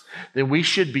purpose, then we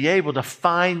should be able to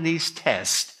find these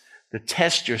tests, to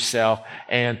test yourself,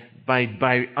 and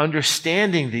by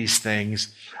understanding these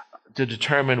things, to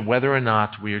determine whether or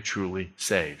not we are truly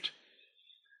saved.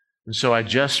 And so I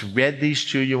just read these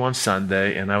to you on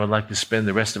Sunday, and I would like to spend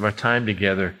the rest of our time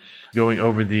together going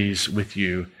over these with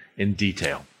you in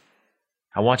detail.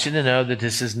 I want you to know that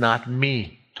this is not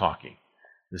me talking.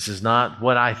 This is not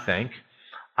what I think.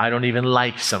 I don't even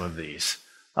like some of these.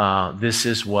 This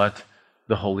is what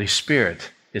the Holy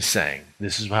Spirit is saying.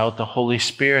 This is how the Holy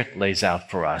Spirit lays out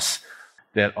for us,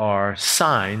 that are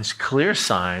signs, clear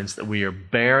signs, that we are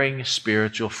bearing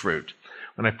spiritual fruit.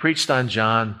 When I preached on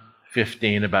John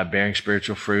 15 about bearing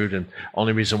spiritual fruit, and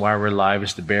only reason why we're alive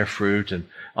is to bear fruit and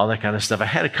all that kind of stuff, I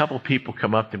had a couple people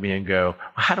come up to me and go,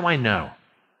 well, how do I know?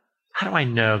 How do I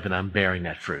know that I'm bearing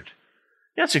that fruit?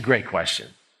 That's a great question.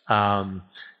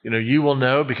 You will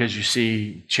know because you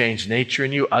see changed nature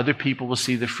in you. Other people will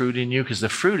see the fruit in you, because the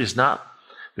fruit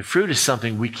is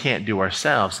something we can't do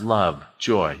ourselves. Love,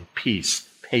 joy, peace,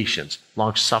 patience,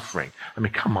 long-suffering. I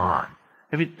mean, come on.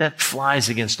 That flies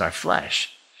against our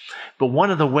flesh. But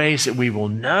one of the ways that we will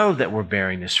know that we're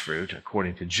bearing this fruit,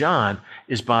 according to John,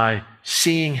 is by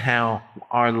seeing how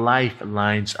our life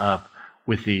lines up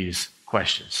with these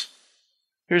questions.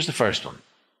 Here's the first one.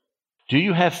 Do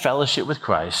you have fellowship with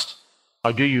Christ,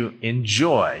 or do you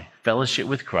enjoy fellowship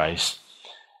with Christ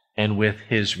and with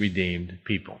his redeemed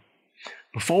people?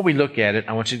 Before we look at it,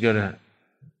 I want you to go to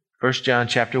 1 John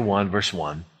chapter 1, verse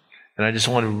 1. And I just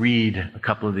want to read a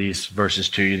couple of these verses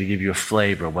to you to give you a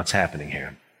flavor of what's happening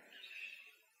here.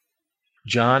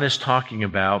 John is talking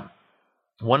about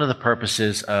one of the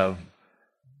purposes of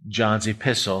John's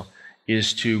epistle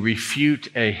is to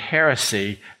refute a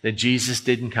heresy that Jesus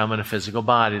didn't come in a physical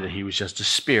body, that he was just a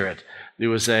spirit. There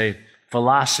was a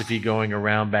philosophy going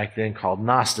around back then called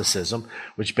Gnosticism,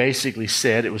 which basically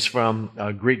said, it was from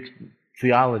Greek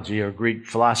theology or Greek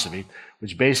philosophy,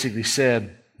 which basically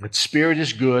said that spirit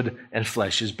is good and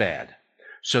flesh is bad.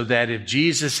 So that if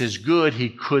Jesus is good, he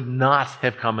could not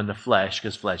have come in the flesh,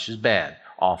 because flesh is bad.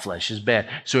 All flesh is bad.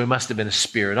 So he must have been a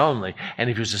spirit only. And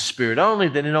if he was a spirit only,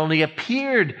 then it only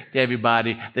appeared to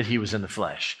everybody that he was in the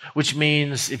flesh. Which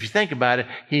means, if you think about it,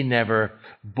 he never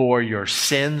bore your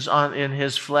sins in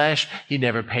his flesh. He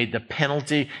never paid the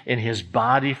penalty in his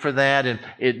body for that. And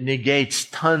it negates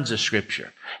tons of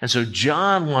scripture. And so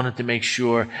John wanted to make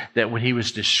sure that when he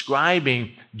was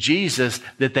describing Jesus,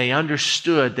 that they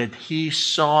understood that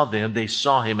they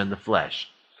saw him in the flesh.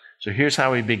 So here's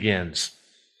how he begins.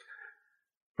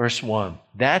 Verse 1,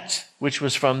 that which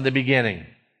was from the beginning,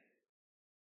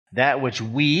 that which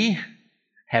we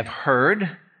have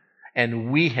heard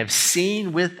and we have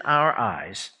seen with our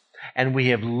eyes, and we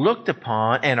have looked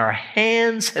upon and our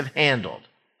hands have handled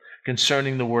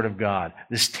concerning the Word of God,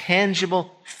 this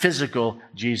tangible, physical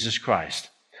Jesus Christ.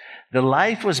 The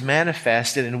life was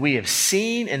manifested, and we have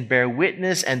seen and bear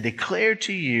witness and declare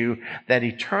to you that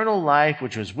eternal life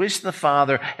which was with the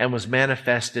Father and was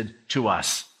manifested to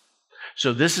us.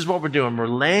 So this is what we're doing. We're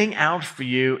laying out for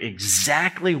you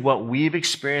exactly what we've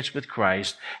experienced with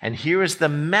Christ. And here is the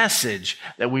message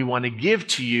that we want to give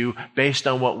to you based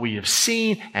on what we have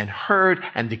seen and heard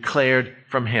and declared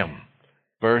from him.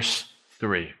 Verse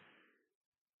 3.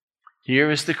 Here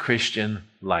is the Christian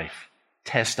life.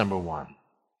 Test number 1.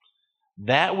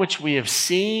 That which we have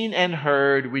seen and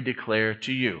heard, we declare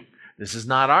to you. This is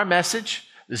not our message.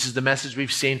 This is the message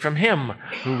we've seen from him,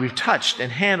 who we've touched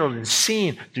and handled and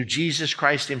seen through Jesus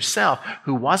Christ himself,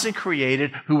 who wasn't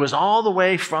created, who was all the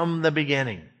way from the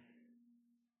beginning.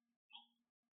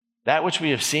 That which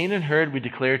we have seen and heard, we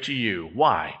declare to you.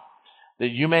 Why? That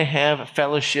you may have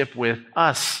fellowship with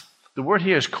us. The word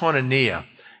here is koinonia.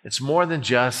 It's more than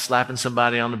just slapping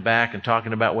somebody on the back and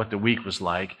talking about what the week was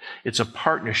like. It's a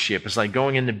partnership. It's like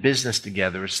going into business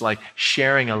together. It's like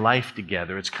sharing a life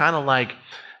together. It's kind of like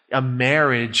a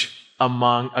marriage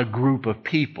among a group of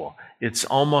people. It's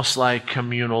almost like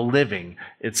communal living.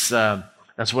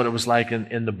 That's what it was like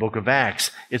in the book of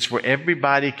Acts. It's where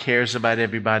everybody cares about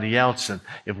everybody else. And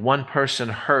if one person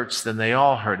hurts, then they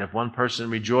all hurt. If one person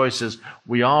rejoices,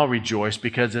 we all rejoice,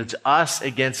 because it's us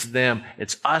against them.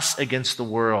 It's us against the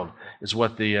world is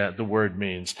what the word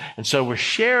means. And so we're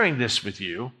sharing this with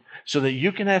you so that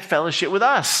you can have fellowship with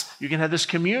us. You can have this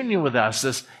communion with us,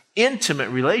 this intimate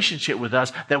relationship with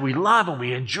us that we love and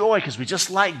we enjoy because we just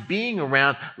like being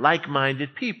around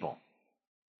like-minded people.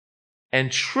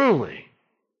 And truly,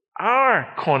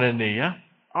 our koinonia,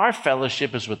 our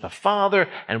fellowship is with the Father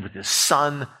and with His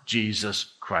Son,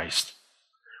 Jesus Christ.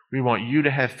 We want you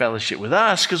to have fellowship with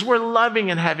us because we're loving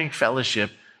and having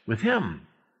fellowship with Him.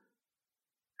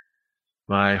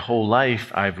 My whole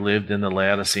life, I've lived in the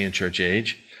Laodicean church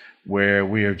age where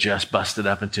we are just busted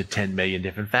up into 10 million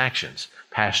different factions.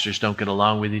 Pastors don't get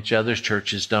along with each other.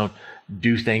 Churches don't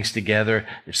do things together.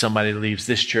 If somebody leaves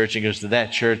this church and goes to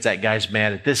that church, that guy's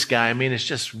mad at this guy. I mean, it's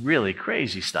just really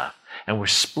crazy stuff. And we're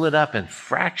split up and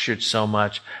fractured so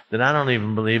much that I don't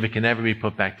even believe it can ever be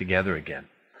put back together again.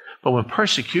 But when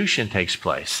persecution takes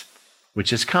place,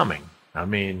 which is coming, I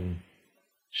mean,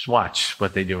 just watch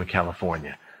what they do in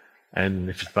California.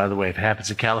 And by the way, if it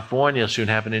happens in California, it'll soon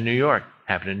happen in New York.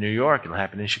 Happen in New York, it'll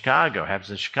happen in Chicago.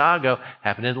 Happens in Chicago,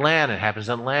 happen in Atlanta. It happens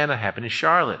in Atlanta, happen in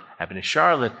Charlotte. Happen in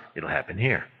Charlotte, it'll happen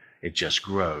here. It just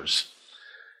grows.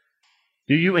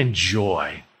 Do you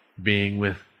enjoy being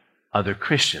with other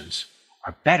Christians?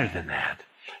 Or better than that,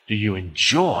 do you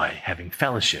enjoy having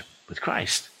fellowship with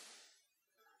Christ?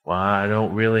 Well, I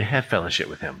don't really have fellowship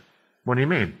with Him. What do you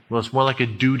mean? Well, it's more like a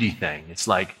duty thing. It's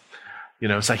like,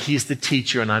 it's like He's the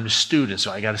teacher and I'm the student,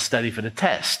 so I got to study for the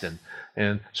test.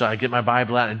 And so I get my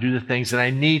Bible out and do the things that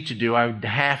I need to do, I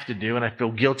have to do, and I feel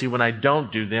guilty when I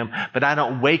don't do them. But I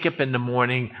don't wake up in the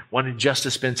morning wanting just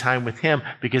to spend time with Him,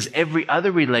 because every other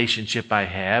relationship I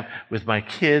have with my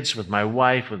kids, with my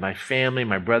wife, with my family,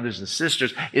 my brothers and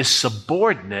sisters is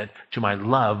subordinate to my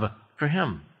love for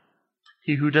Him.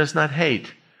 He who does not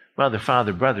hate mother,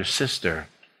 father, brother, sister,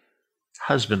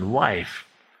 husband, wife,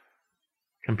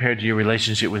 compared to your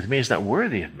relationship with me, is not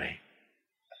worthy of me.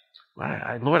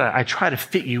 Lord, I try to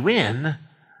fit you in,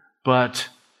 but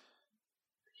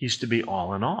He's to be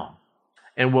all in all.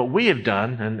 And what we have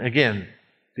done, and again,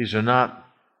 these are not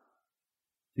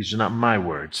my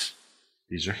words.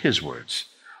 These are His words.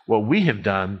 What we have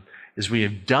done is we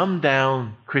have dumbed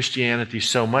down Christianity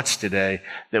so much today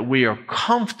that we are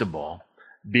comfortable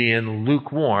being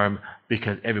lukewarm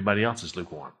because everybody else is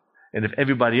lukewarm. And if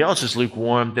everybody else is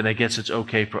lukewarm, then I guess it's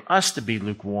okay for us to be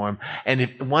lukewarm. And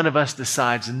if one of us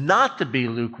decides not to be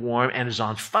lukewarm and is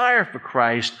on fire for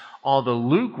Christ, all the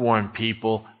lukewarm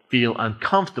people feel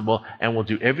uncomfortable and will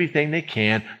do everything they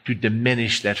can to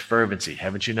diminish that fervency.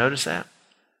 Haven't you noticed that?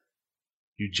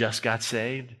 You just got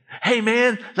saved? Hey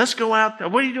man, let's go out.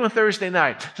 What are you doing Thursday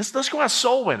night? Let's go out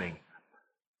soul winning.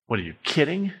 What, are you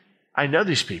kidding? I know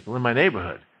these people in my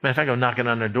neighborhood. Matter of fact, I go knocking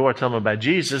on their door, tell them about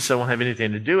Jesus, so they won't have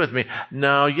anything to do with me.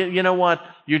 No, you know what?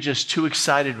 You're just too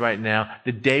excited right now.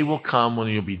 The day will come when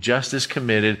you'll be just as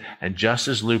committed and just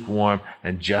as lukewarm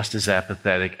and just as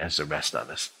apathetic as the rest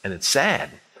of us. And it's sad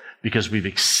because we've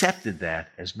accepted that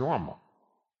as normal.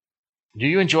 Do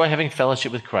you enjoy having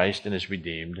fellowship with Christ and His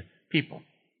redeemed people?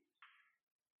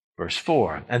 Verse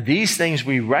 4, and these things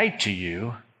we write to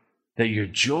you that your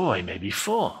joy may be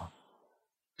full.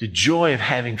 The joy of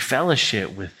having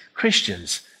fellowship with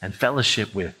Christians and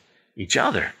fellowship with each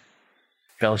other.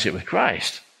 Fellowship with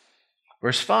Christ.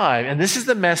 Verse 5, and this is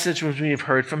the message which we have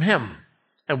heard from Him,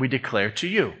 and we declare to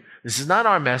you. This is not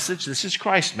our message, this is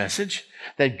Christ's message,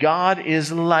 that God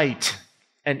is light,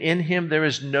 and in Him there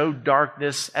is no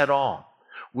darkness at all.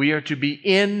 We are to be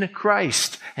in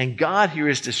Christ. And God here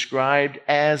is described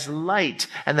as light.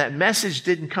 And that message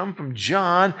didn't come from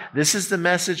John. This is the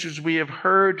message which we have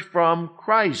heard from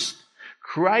Christ.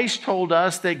 Christ told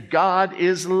us that God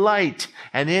is light,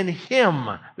 and in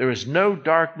him there is no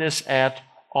darkness at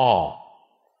all.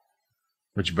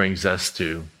 Which brings us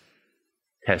to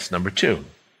test number 2.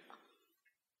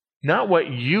 Not what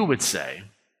you would say,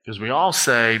 because we all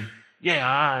say, yeah,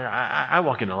 I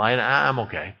walk in the light, I'm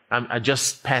okay. I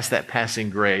just passed that passing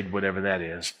grade, whatever that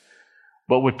is.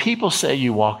 But would people say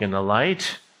you walk in the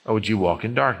light, or would you walk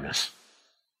in darkness?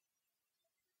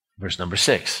 Verse number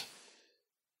 6.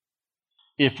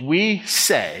 If we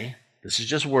say, this is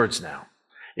just words now,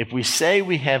 if we say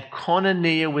we have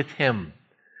koinonia with him,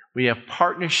 we have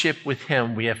partnership with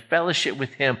him, we have fellowship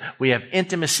with him, we have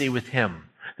intimacy with him,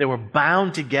 that we're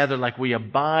bound together like we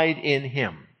abide in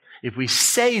him. If we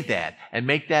say that and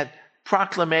make that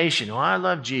proclamation, oh, I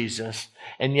love Jesus,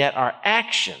 and yet our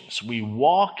actions, we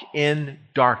walk in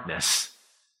darkness,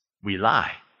 we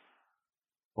lie.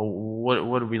 Well,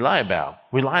 what do we lie about?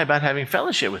 We lie about having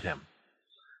fellowship with him.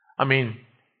 I mean,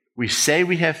 we say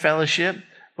we have fellowship,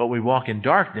 but we walk in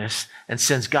darkness, and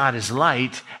since God is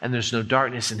light and there's no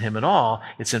darkness in him at all,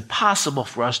 it's impossible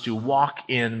for us to walk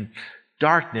in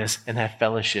darkness and have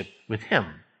fellowship with him.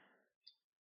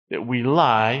 That we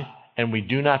lie and we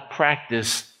do not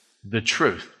practice the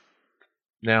truth.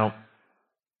 Now,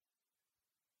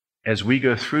 as we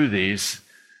go through these,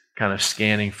 kind of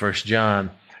scanning 1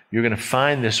 John, you're going to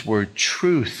find this word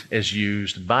truth as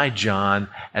used by John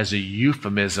as a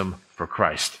euphemism for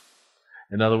Christ.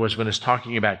 In other words, when it's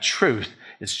talking about truth,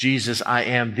 it's Jesus, I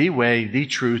am the way, the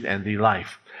truth, and the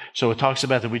life. So it talks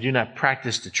about that we do not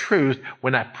practice the truth. We're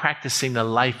not practicing the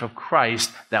life of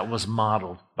Christ that was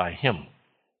modeled by him.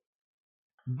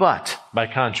 But, by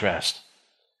contrast,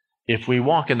 if we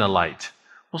walk in the light,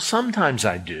 well, sometimes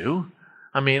I do.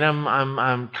 I mean,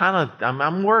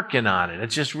 I'm working on it.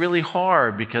 It's just really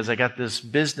hard because I got this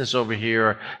business over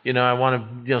here. I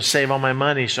want to, save all my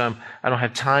money, so I don't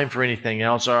have time for anything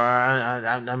else. Or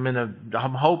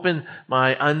I'm hoping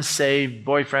my unsaved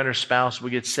boyfriend or spouse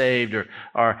will get saved,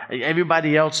 or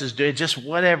everybody else is doing just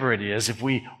whatever it is. If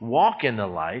we walk in the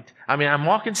light, I'm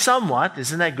walking somewhat.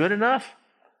 Isn't that good enough?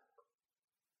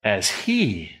 As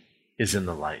he is in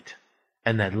the light,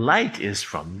 and that light is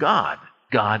from God.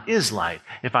 God is light.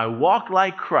 If I walk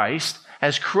like Christ,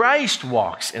 as Christ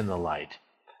walks in the light,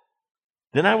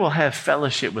 then I will have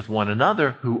fellowship with one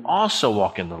another who also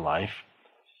walk in the life,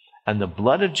 and the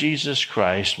blood of Jesus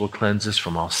Christ will cleanse us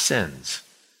from all sins.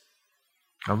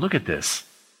 Now look at this.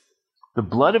 The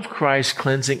blood of Christ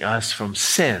cleansing us from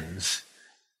sins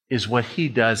is what he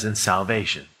does in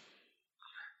salvation.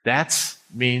 That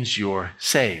means you're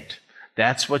saved.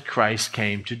 That's what Christ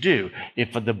came to do.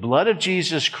 If the blood of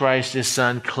Jesus Christ, his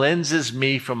Son, cleanses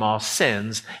me from all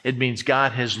sins, it means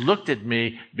God has looked at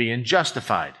me being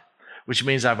justified, which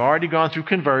means I've already gone through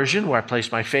conversion where I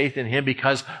placed my faith in him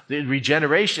because the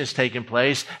regeneration has taken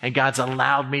place, and God's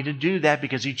allowed me to do that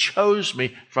because he chose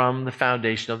me from the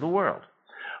foundation of the world.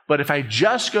 But if I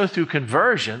just go through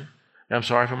conversion, I'm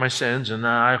sorry for my sins, and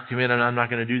I commit, and I'm not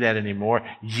going to do that anymore,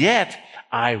 yet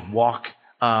I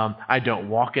don't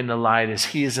walk in the light as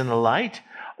he is in the light,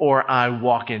 or I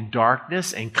walk in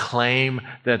darkness and claim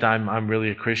that I'm really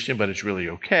a Christian, but it's really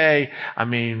okay.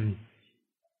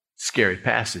 Scary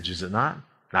passage, is it not?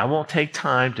 I won't take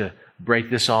time to break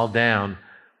this all down.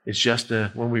 It's just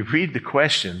when we read the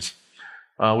questions,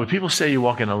 when people say you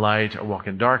walk in the light or walk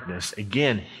in darkness,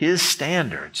 again, his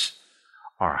standards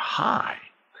are high.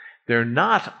 They're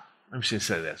not, I'm just going to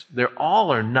say this, they're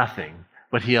all or nothing.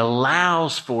 But he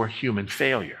allows for human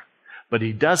failure. But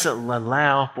he doesn't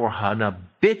allow for an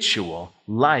habitual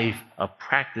life of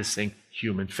practicing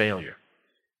human failure.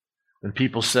 When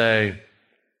people say,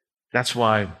 that's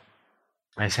why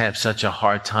I have such a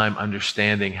hard time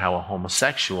understanding how a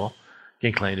homosexual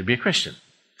can claim to be a Christian.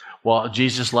 Well,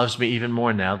 Jesus loves me even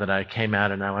more now that I came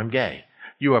out and now I'm gay.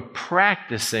 You are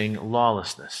practicing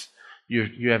lawlessness.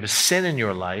 You have a sin in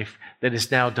your life that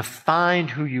has now defined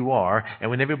who you are. And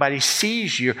when everybody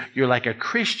sees you, you're like a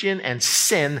Christian and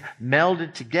sin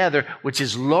melded together, which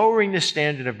is lowering the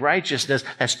standard of righteousness.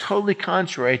 That's totally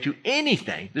contrary to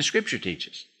anything the Scripture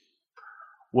teaches.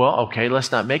 Well, okay,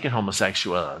 let's not make it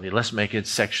homosexuality. Let's make it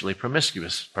sexually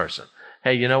promiscuous person.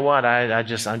 Hey, you know what? I'm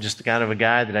just the kind of a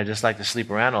guy that I just like to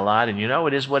sleep around a lot. And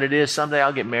it is what it is. Someday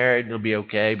I'll get married and it'll be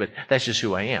okay. But that's just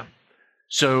who I am.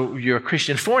 So you're a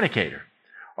Christian fornicator,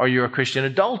 or you're a Christian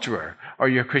adulterer, or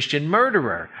you're a Christian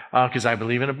murderer, because I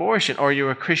believe in abortion, or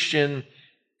you're a Christian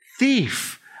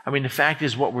thief. I mean, the fact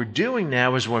is what we're doing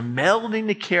now is we're melding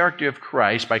the character of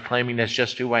Christ by claiming that's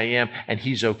just who I am and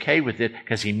he's okay with it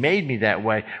because he made me that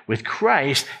way with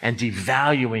Christ and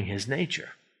devaluing his nature.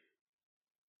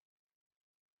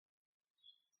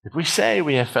 If we say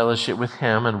we have fellowship with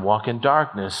him and walk in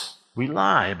darkness, we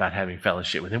lie about having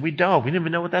fellowship with him. We don't. We don't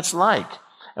even know what that's like.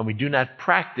 And we do not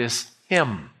practice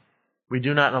him. We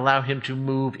do not allow him to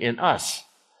move in us.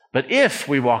 But if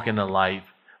we walk in the light,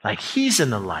 like he's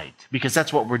in the light, because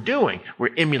that's what we're doing,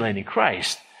 we're emulating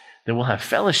Christ, then we'll have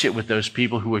fellowship with those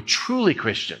people who are truly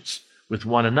Christians, with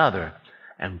one another.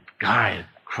 And God,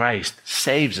 Christ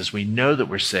saves us. We know that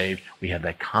we're saved. We have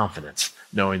that confidence,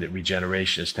 knowing that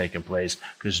regeneration has taken place,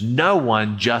 because no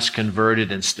one just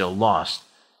converted and still lost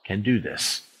can do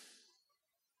this.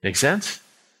 Make sense?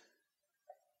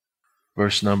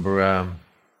 Verse number,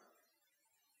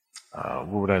 where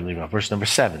would I leave off? Verse number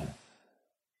 7.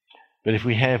 But if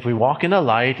we walk in the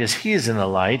light as he is in the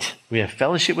light, we have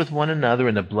fellowship with one another,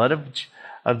 and the blood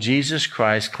of Jesus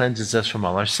Christ cleanses us from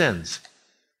all our sins.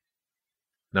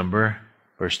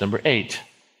 Verse number 8.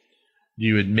 Do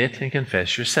you admit and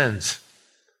confess your sins?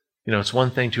 You know, it's one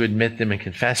thing to admit them and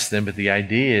confess them, but the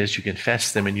idea is you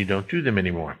confess them and you don't do them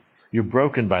anymore. You're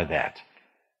broken by that.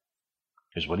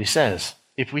 Here's what he says.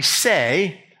 If we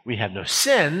say we have no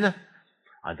sin,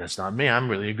 that's not me, I'm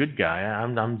really a good guy,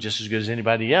 I'm just as good as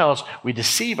anybody else, we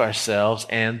deceive ourselves,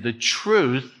 and the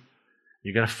truth,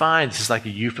 you're going to find, this is like a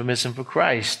euphemism for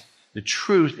Christ, the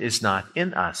truth is not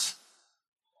in us.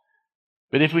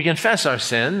 But if we confess our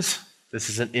sins, this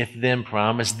is an if-then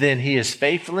promise, then he is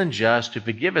faithful and just to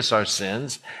forgive us our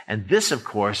sins, and this, of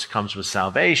course, comes with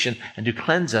salvation, and to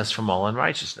cleanse us from all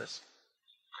unrighteousness.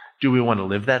 Do we want to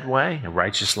live that way, a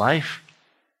righteous life?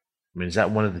 I mean, is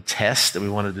that one of the tests that we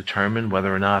want to determine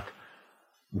whether or not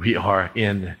we are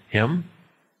in him?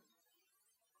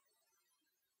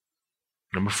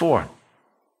 Number 4.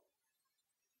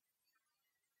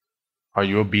 Are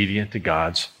you obedient to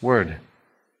God's word?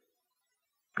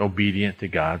 Obedient to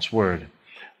God's word.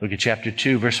 Look at chapter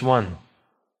 2, verse 1.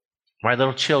 My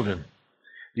little children,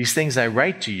 these things I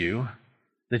write to you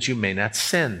that you may not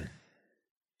sin.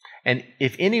 And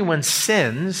if anyone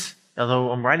sins,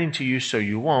 although I'm writing to you so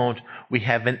you won't, we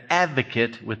have an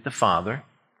advocate with the Father,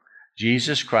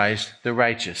 Jesus Christ the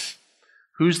righteous.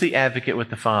 Who's the advocate with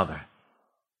the Father?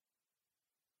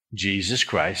 Jesus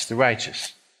Christ the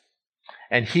righteous.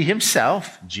 And he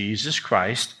himself, Jesus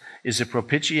Christ, is a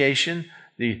propitiation,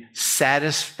 the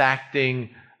satisfactory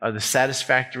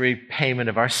payment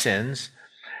of our sins,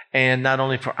 and not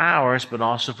only for ours, but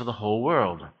also for the whole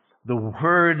world. The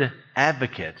word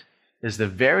advocate is the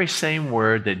very same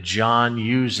word that John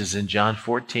uses in John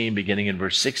 14, beginning in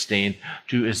verse 16,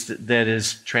 that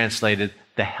is translated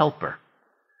the helper,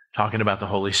 talking about the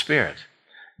Holy Spirit.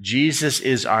 Jesus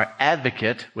is our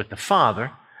advocate with the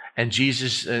Father, and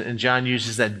John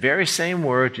uses that very same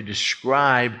word to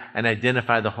describe and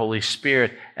identify the Holy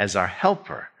Spirit as our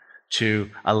helper, to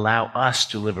allow us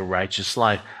to live a righteous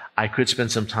life. I could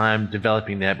spend some time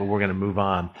developing that, but we're going to move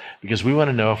on, because we want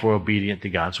to know if we're obedient to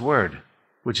God's word,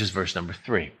 which is verse number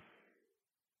 3.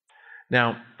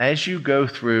 Now, as you go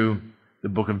through the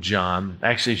book of John,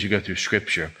 actually as you go through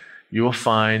Scripture, you will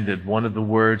find that one of the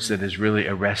words that has really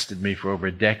arrested me for over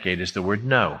a decade is the word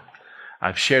no.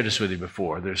 I've shared this with you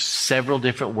before. There's several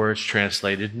different words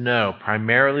translated no.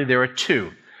 Primarily there are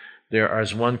two. There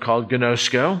is one called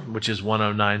gnosko, which is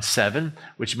 1097,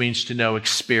 which means to know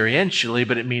experientially,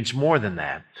 but it means more than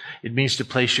that. It means to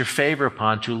place your favor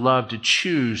upon, to love, to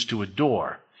choose, to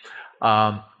adore.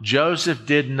 Joseph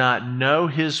did not know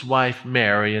his wife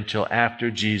Mary until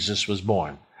after Jesus was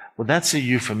born. Well, that's a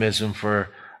euphemism for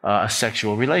a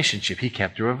sexual relationship. He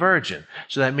kept her a virgin.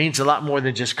 So that means a lot more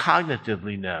than just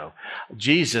cognitively know.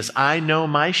 Jesus, I know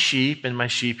my sheep, and my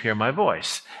sheep hear my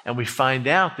voice. And we find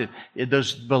out that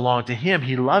those belong to him.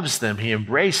 He loves them. He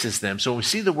embraces them. So when we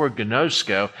see the word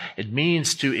gnosko, it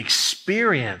means to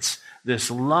experience this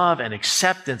love and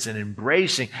acceptance and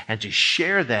embracing, and to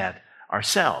share that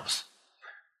ourselves.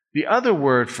 The other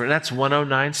word for, that's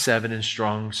 1097 in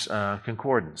Strong's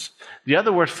Concordance. The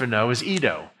other word for no is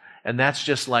edo. And that's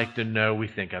just like the no we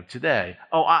think of today.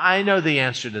 Oh, I know the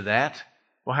answer to that.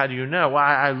 Well, how do you know? Well,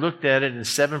 I looked at it, and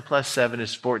 7 plus 7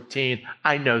 is 14.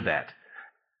 I know that.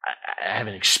 I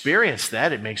haven't experienced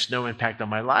that. It makes no impact on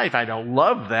my life. I don't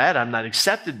love that. I'm not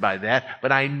accepted by that.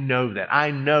 But I know that. I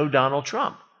know Donald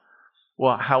Trump.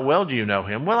 Well, how well do you know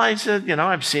him? Well, I said,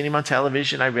 I've seen him on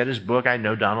television. I read his book. I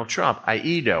know Donald Trump. I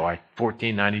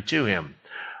 1492 him.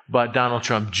 But Donald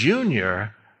Trump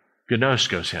Jr.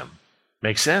 gnoskos him.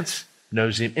 Makes sense?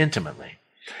 Knows him intimately.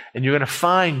 And you're going to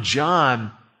find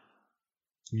John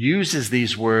uses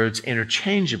these words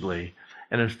interchangeably,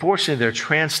 and unfortunately they're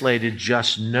translated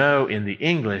just know in the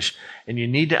English, and you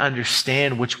need to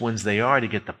understand which ones they are to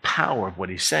get the power of what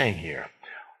he's saying here.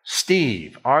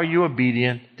 Steve, are you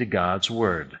obedient to God's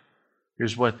word?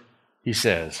 Here's what he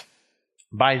says.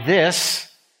 By this,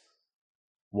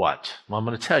 what? Well, I'm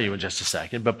going to tell you in just a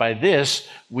second, but by this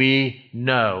we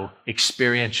know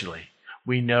experientially.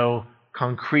 We know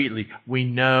concretely. We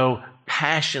know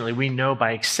passionately. We know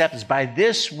by acceptance. By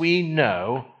this we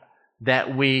know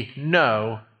that we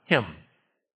know him.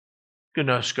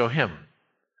 Gnosko him.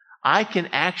 I can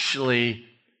actually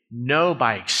know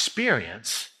by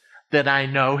experience that I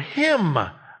know him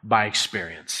by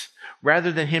experience,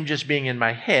 rather than him just being in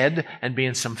my head and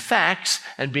being some facts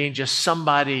and being just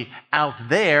somebody out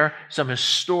there, some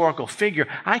historical figure.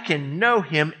 I can know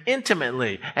him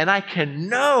intimately, and I can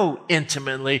know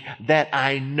intimately that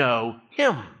I know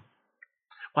him.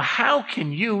 Well, how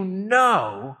can you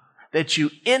know that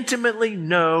you intimately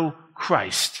know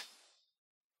Christ?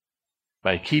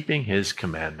 By keeping his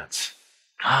commandments.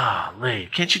 Golly,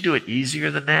 can't you do it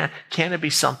easier than that? Can't it be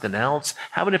something else?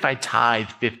 How about if I tithe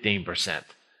 15%?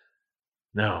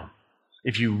 No.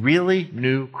 If you really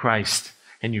knew Christ,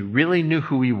 and you really knew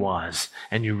who he was,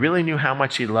 and you really knew how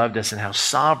much he loved us and how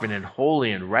sovereign and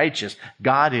holy and righteous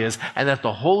God is, and that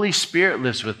the Holy Spirit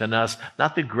lives within us,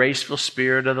 not the graceful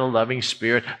spirit or the loving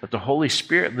spirit, but the Holy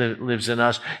Spirit lives in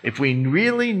us. If we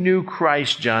really knew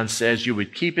Christ, John says, you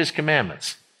would keep his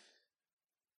commandments.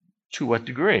 To what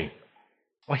degree?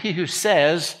 Well, he who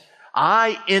says,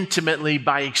 I intimately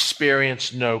by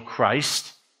experience know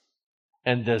Christ,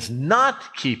 and does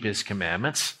not keep his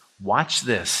commandments, watch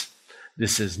this.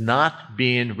 This is not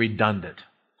being redundant,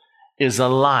 is a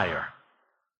liar.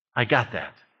 I got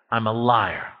that. I'm a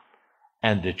liar.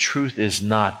 And the truth is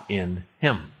not in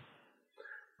him.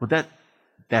 Well,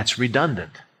 that's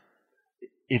redundant.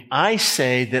 If I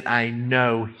say that I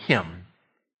know him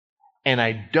and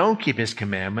I don't keep his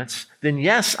commandments, then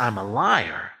yes, I'm a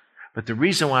liar. But the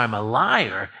reason why I'm a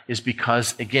liar is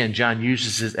because, again, John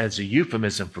uses it as a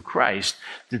euphemism for Christ,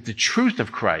 that the truth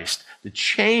of Christ, the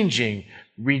changing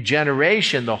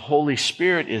regeneration, the Holy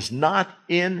Spirit is not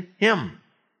in him.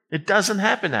 It doesn't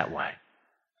happen that way.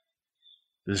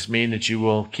 Does this mean that you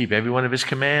will keep every one of his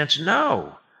commands?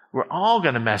 No. We're all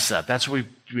going to mess up. That's why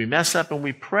we mess up and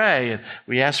we pray and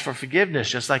we ask for forgiveness,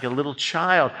 just like a little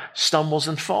child stumbles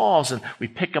and falls, and we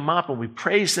pick them up and we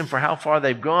praise them for how far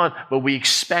they've gone, but we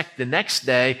expect the next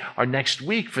day or next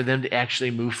week for them to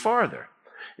actually move farther.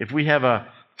 If we have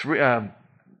a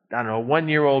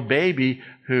 1-year-old baby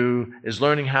who is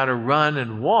learning how to run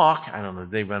and walk, I don't know,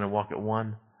 they run and walk at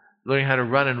 1, learning how to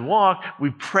run and walk,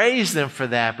 we praise them for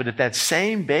that. But if that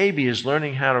same baby is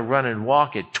learning how to run and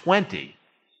walk at 20,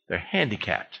 they're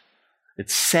handicapped.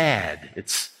 It's sad.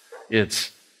 It's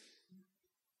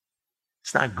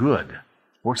not good. It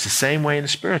works the same way in the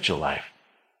spiritual life.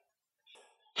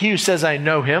 He who says, I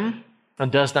know him,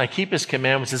 and does not keep his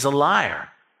commandments is a liar.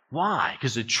 Why?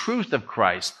 Because the truth of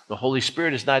Christ, the Holy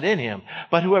Spirit, is not in him.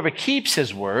 But whoever keeps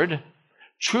his word,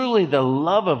 truly the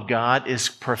love of God is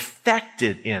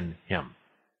perfected in him.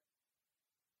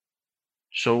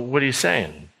 So what are you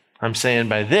saying? I'm saying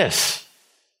by this,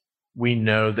 we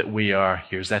know that we are,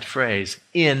 here's that phrase,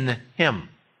 in him.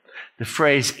 The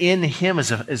phrase in him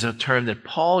is a term that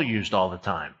Paul used all the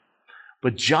time.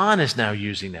 But John is now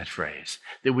using that phrase,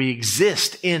 that we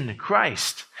exist in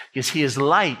Christ, because he is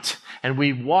light, and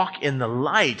we walk in the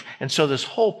light. And so this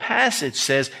whole passage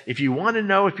says, if you want to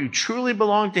know if you truly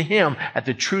belong to him, that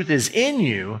the truth is in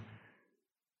you,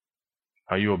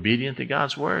 are you obedient to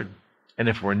God's word? And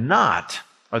if we're not,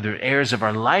 are there areas of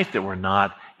our life that we're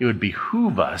not, it would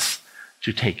behoove us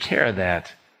to take care of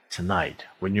that tonight.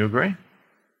 Wouldn't you agree?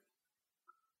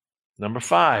 Number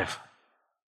 5.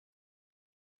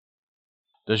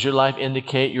 Does your life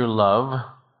indicate your love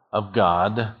of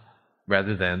God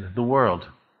rather than the world?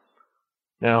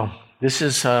 Now, this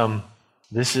is 1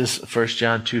 John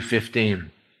 2:15.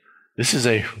 This is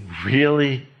a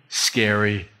really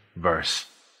scary verse.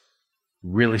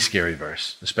 Really scary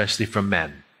verse, especially for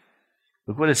men.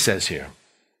 Look what it says here.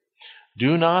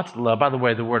 Do not love, by the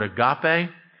way, the word agape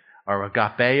or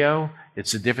agapeo,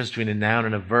 it's the difference between a noun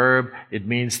and a verb. It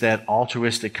means that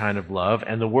altruistic kind of love.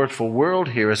 And the word for world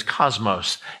here is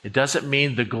cosmos. It doesn't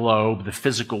mean the globe, the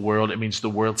physical world. It means the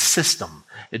world system.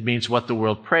 It means what the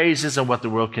world praises and what the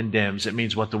world condemns. It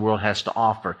means what the world has to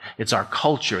offer. It's our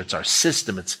culture. It's our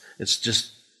system. It's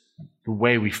just the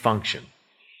way we function.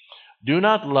 Do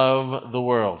not love the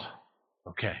world.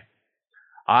 Okay.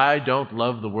 I don't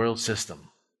love the world system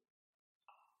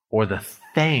or the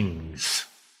things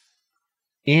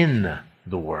in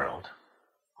the world.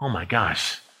 Oh my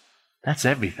gosh, that's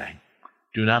everything.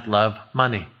 Do not love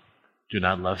money. Do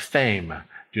not love fame.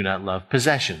 Do not love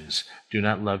possessions. Do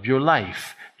not love your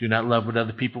life. Do not love what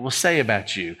other people will say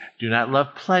about you. Do not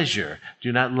love pleasure.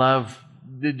 Do not love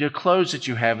the clothes that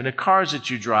you have and the cars that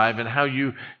you drive and how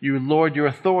you lord your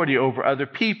authority over other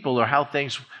people or how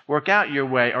things work out your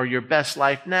way or your best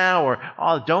life now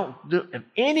or don't do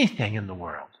anything in the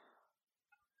world.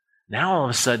 Now all of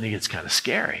a sudden it gets kind of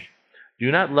scary.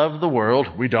 Do not love the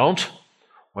world. We don't.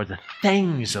 Or the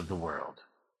things of the world.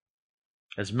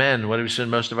 As men, what do we spend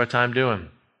most of our time doing?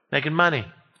 Making money.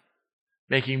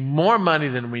 Making more money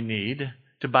than we need,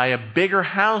 to buy a bigger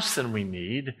house than we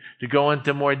need, to go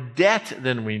into more debt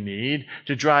than we need,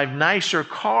 to drive nicer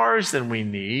cars than we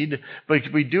need,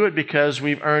 but we do it because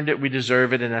we've earned it, we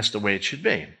deserve it, and that's the way it should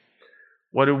be.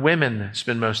 What do women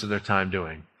spend most of their time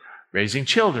doing? Raising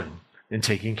children and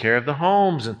taking care of the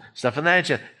homes and stuff like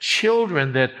that.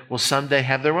 Children that will someday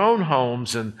have their own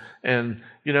homes and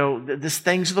these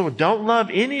things of the world. Don't love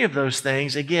any of those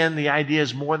things. Again, the idea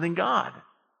is more than God,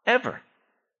 ever.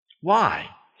 Why?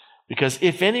 Because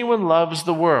if anyone loves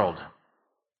the world,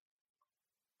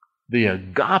 the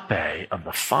agape of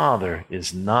the Father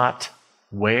is not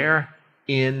where?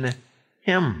 In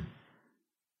Him.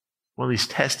 One of these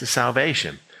tests of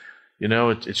salvation.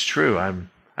 It's true.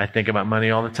 I think about money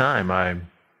all the time.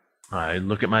 I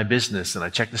look at my business and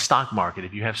I check the stock market.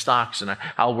 If you have stocks, and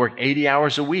I'll work 80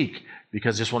 hours a week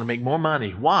because I just want to make more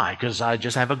money. Why? Because I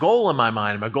just have a goal in my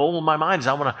mind. My goal in my mind is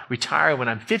I want to retire when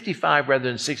I'm 55 rather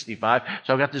than 65.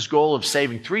 So I've got this goal of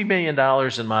saving $3 million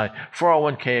in my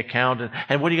 401k account.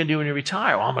 And what are you going to do when you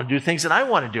retire? Well, I'm going to do things that I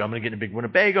want to do. I'm going to get in a big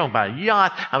Winnebago and buy a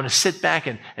yacht. I'm going to sit back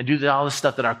and do all the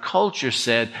stuff that our culture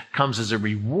said comes as a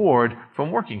reward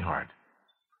from working hard,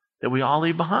 that we all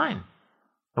leave behind.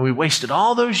 And we wasted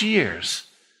all those years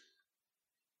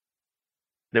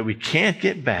that we can't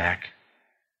get back.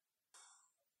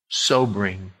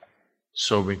 Sobering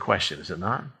question, is it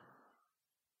not?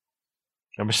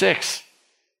 Number 6,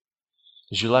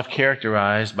 is your life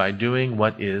characterized by doing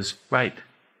what is right?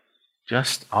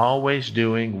 Just always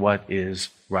doing what is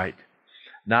right.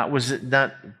 Not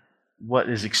what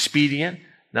is expedient,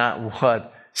 not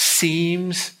what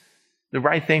seems the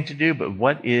right thing to do, but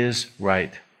what is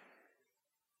right.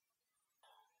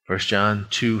 1 John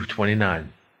 2:29.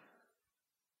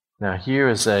 Now here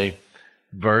is a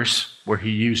verse where he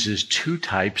uses 2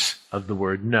 types of the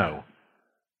word know.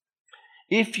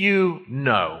 If you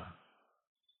know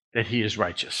that he is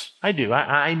righteous, I do.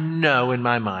 I know in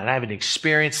my mind. I haven't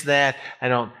experienced that.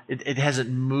 It hasn't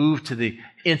moved to the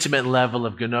intimate level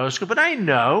of gnosko, but I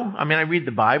know. I read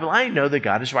the Bible. I know that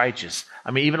God is righteous.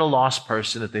 Even a lost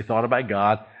person, if they thought about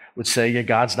God, would say, yeah,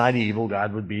 God's not evil.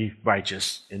 God would be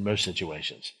righteous in most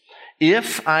situations.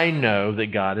 If I know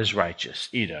that God is righteous,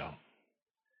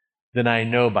 then I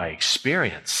know by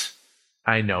experience,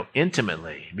 I know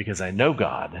intimately, because I know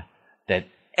God, that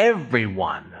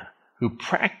everyone who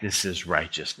practices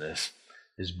righteousness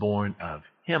is born of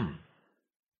Him.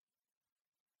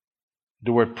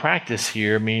 The word practice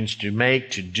here means to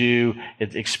make, to do.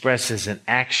 It expresses an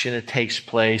action that takes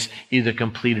place, either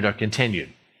completed or continued.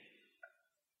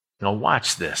 Now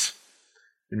watch this.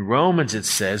 In Romans it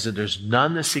says that there's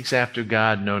none that seeks after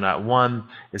God, no, not one.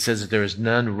 It says that there is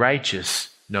none righteous,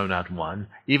 no, not one.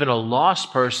 Even a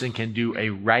lost person can do a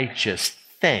righteous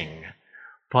thing,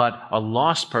 but a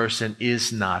lost person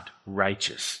is not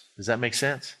righteous. Does that make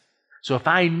sense? So if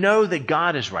I know that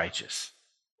God is righteous,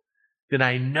 then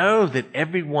I know that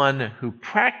everyone who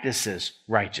practices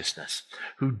righteousness,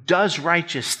 who does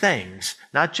righteous things,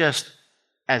 not just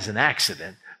as an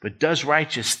accident, but does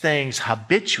righteous things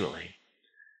habitually,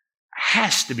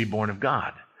 has to be born of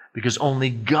God, because only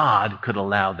God could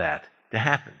allow that to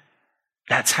happen.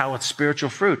 That's how it's spiritual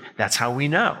fruit. That's how we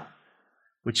know.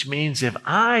 Which means if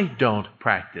I don't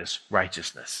practice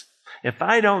righteousness, if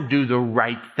I don't do the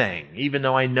right thing, even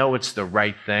though I know it's the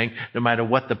right thing, no matter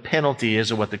what the penalty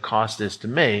is or what the cost is to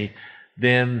me,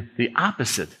 then the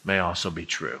opposite may also be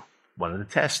true. One of the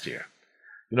tests here.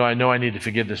 I know I need to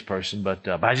forgive this person, but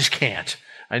I just can't.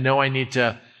 I know I need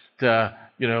to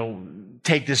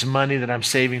take this money that I'm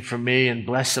saving for me and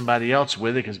bless somebody else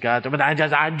with it because God, but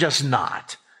I'm just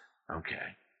not.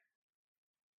 Okay.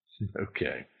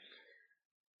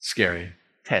 Scary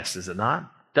test, is it not?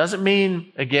 Doesn't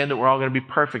mean, again, that we're all going to be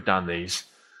perfect on these,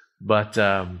 but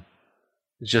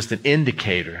it's just an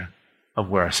indicator of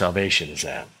where our salvation is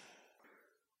at.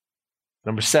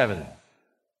 Number 7,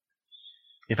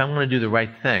 if I'm going to do the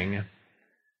right thing,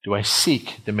 do I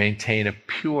seek to maintain a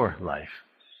pure life?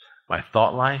 My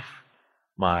thought life,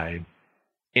 my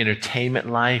entertainment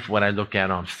life, what I look at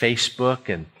on Facebook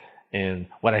and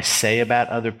what I say about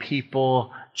other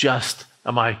people? Just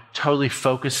am I totally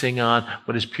focusing on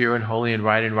what is pure and holy and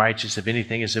right and righteous? If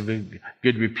anything is of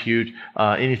good repute,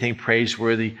 anything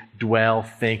praiseworthy, dwell,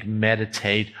 think,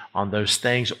 meditate on those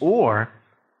things, or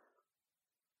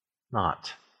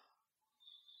not.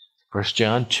 1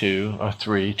 John 2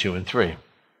 and 3.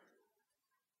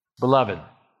 Beloved,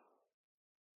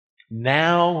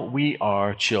 now we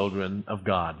are children of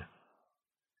God.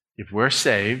 If we're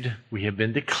saved, we have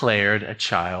been declared a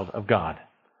child of God.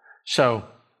 So,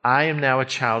 I am now a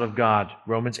child of God.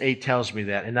 Romans 8 tells me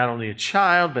that. And not only a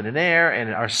child, but an heir,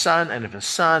 and our son, and if a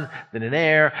son, then an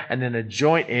heir, and then a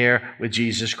joint heir with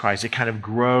Jesus Christ. It kind of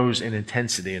grows in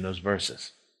intensity in those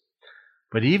verses.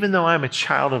 But even though I'm a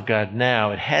child of God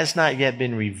now, it has not yet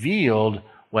been revealed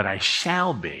what I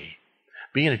shall be.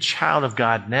 Being a child of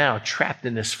God now, trapped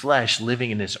in this flesh, living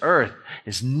in this earth,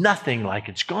 is nothing like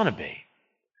it's going to be.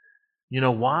 You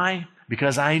know why?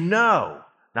 Because I know,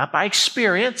 not by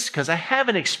experience, because I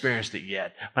haven't experienced it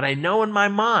yet, but I know in my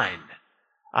mind,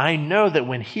 I know that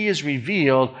when He is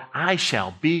revealed, I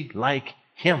shall be like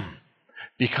Him,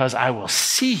 because I will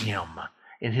see Him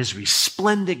in His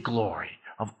resplendent glory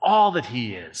of all that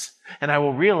He is. And I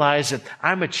will realize that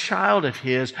I'm a child of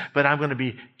His, but I'm going to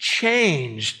be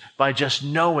changed by just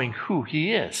knowing who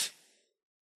He is.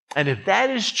 And if that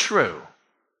is true,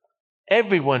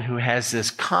 everyone who has this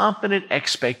confident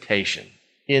expectation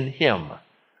in Him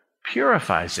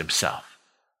purifies himself,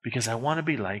 because I want to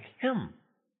be like Him.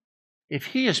 If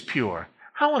He is pure,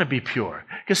 I want to be pure,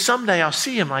 because someday I'll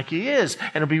see Him like He is,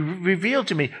 and it'll be revealed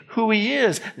to me who He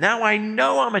is. Now I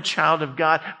know I'm a child of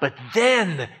God, but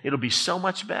then it'll be so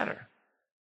much better.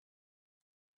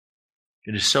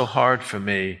 It is so hard for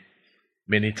me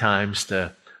many times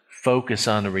to focus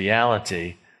on the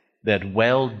reality that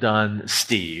well done,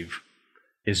 Steve,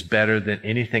 is better than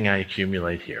anything I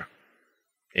accumulate here.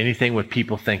 Anything what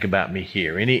people think about me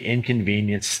here, any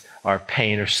inconvenience or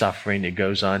pain or suffering that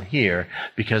goes on here,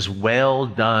 because well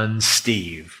done,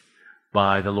 Steve,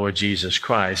 by the Lord Jesus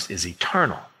Christ is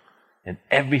eternal. And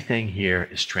everything here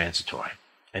is transitory.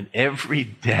 And every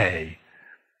day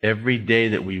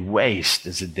that we waste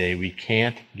is a day we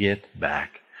can't get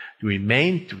back.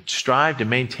 We strive to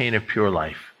maintain a pure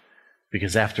life,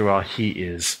 because after all, He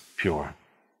is pure.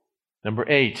 Number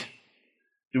 8.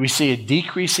 Do we see a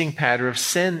decreasing pattern of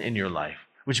sin in your life?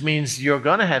 Which means you're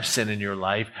going to have sin in your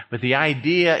life, but the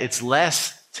idea it's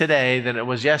less today than it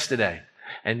was yesterday.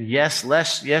 And yes,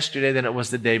 less yesterday than it was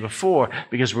the day before,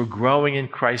 because we're growing in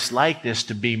Christ's likeness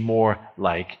to be more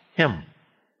like Him.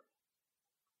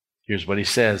 Here's what he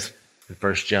says in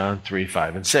 1 John 3,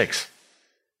 5, and 6.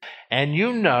 And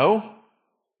you know,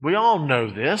 we all know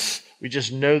this, we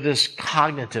just know this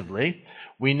cognitively.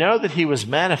 We know that He was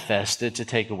manifested to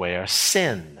take away our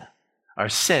sins,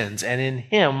 and in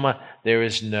Him there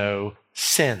is no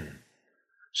sin.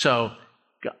 So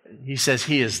he says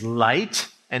He is light,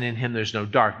 and in Him there's no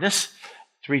darkness.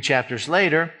 2 chapters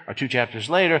later,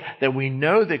 that we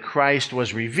know that Christ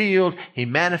was revealed. He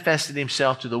manifested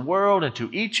Himself to the world and to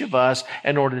each of us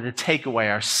in order to take away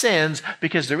our sins,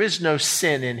 because there is no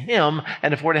sin in Him.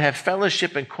 And if we're to have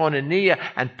fellowship and koinonia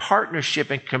and partnership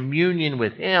and communion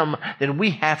with Him, then we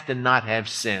have to not have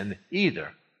sin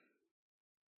either.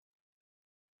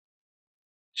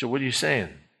 So what are you saying?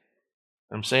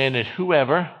 I'm saying that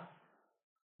whoever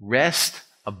rests,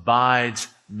 abides,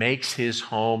 makes his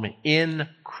home in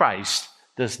Christ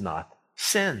does not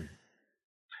sin.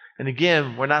 And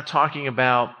again, we're not talking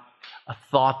about a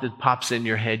thought that pops in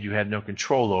your head you have no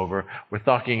control over. We're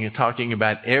talking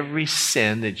about every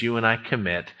sin that you and I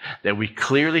commit, that we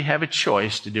clearly have a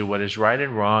choice to do what is right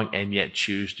and wrong, and yet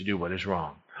choose to do what is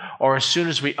wrong. Or as soon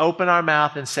as we open our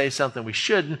mouth and say something we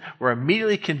shouldn't, we're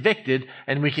immediately convicted,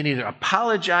 and we can either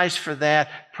apologize for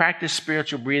that, practice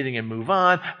spiritual breathing, and move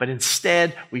on, but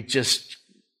instead we just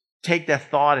take that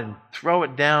thought and throw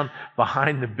it down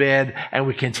behind the bed, and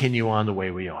we continue on the way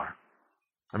we are.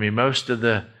 I mean, most of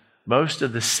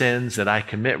the sins that I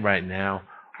commit right now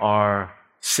are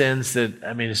sins that,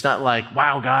 it's not like,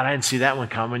 wow, God, I didn't see that one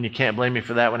coming. You can't blame me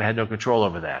for that one. I had no control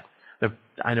over that.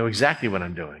 I know exactly what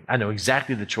I'm doing. I know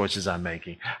exactly the choices I'm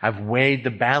making. I've weighed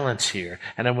the balance here,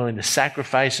 and I'm willing to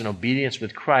sacrifice in obedience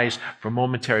with Christ for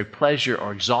momentary pleasure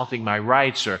or exalting my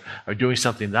rights or doing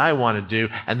something that I want to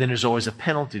do, and then there's always a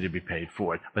penalty to be paid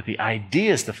for it. But the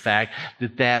idea is the fact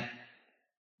that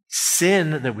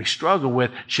sin that we struggle with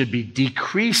should be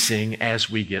decreasing as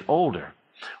we get older,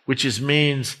 which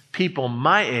means people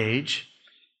my age,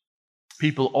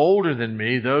 people older than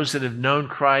me, those that have known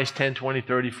Christ 10, 20,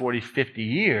 30, 40, 50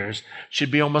 years,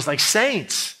 should be almost like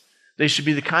saints. They should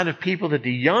be the kind of people that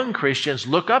the young Christians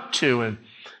look up to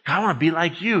I want to be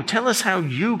like you. Tell us how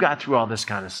you got through all this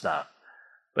kind of stuff.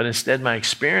 But instead, my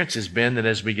experience has been that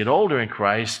as we get older in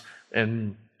Christ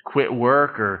and quit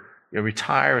work or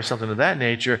retire or something of that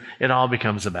nature, it all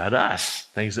becomes about us,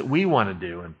 things that we want to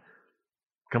do, and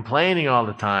complaining all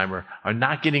the time or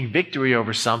not getting victory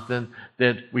over something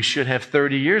that we should have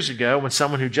 30 years ago when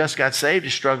someone who just got saved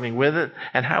is struggling with it.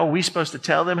 And how are we supposed to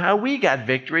tell them how we got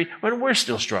victory when we're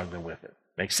still struggling with it?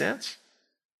 Make sense?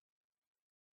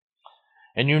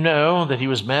 And you know that he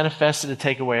was manifested to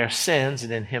take away our sins,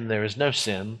 and in him there is no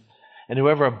sin. And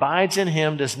whoever abides in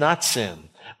him does not sin.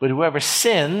 But whoever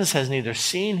sins has neither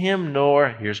seen him nor,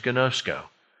 here's gnosko,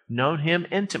 known him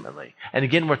intimately. And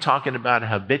again, we're talking about a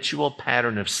habitual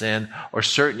pattern of sin or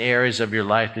certain areas of your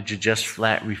life that you just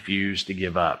flat refuse to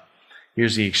give up.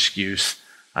 Here's the excuse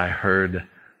I heard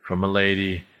from a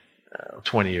lady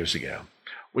 20 years ago.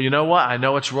 Well, you know what? I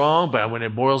know it's wrong, but when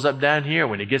it boils up down here,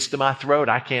 when it gets to my throat,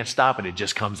 I can't stop it. It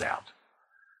just comes out.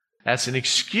 That's an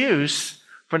excuse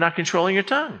for not controlling your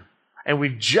tongue. And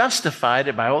we've justified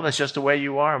it by, oh, that's just the way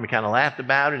you are. And we kind of laughed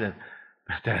about it. And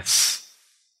that's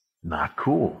not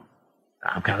cool.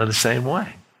 I'm kind of the same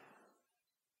way.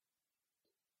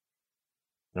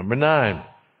 Number 9,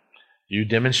 you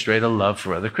demonstrate a love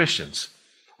for other Christians.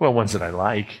 Well, ones that I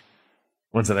like.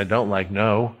 Ones that I don't like,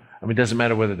 no. I mean, it doesn't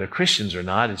matter whether they're Christians or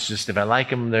not. It's just if I like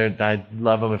them, I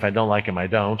love them. If I don't like them, I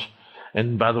don't.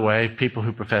 And by the way, people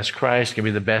who profess Christ can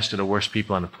be the best or the worst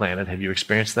people on the planet. Have you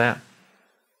experienced that?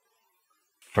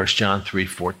 1 John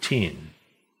 3:14.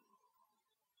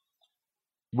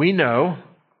 We know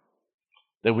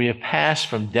that we have passed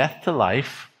from death to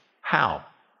life. How?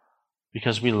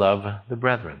 Because we love the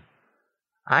brethren.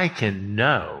 I can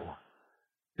know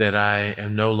that I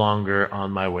am no longer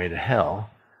on my way to hell,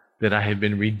 that I have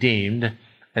been redeemed,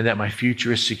 and that my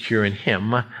future is secure in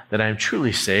him, that I am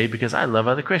truly saved because I love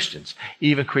other Christians.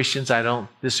 Even Christians I don't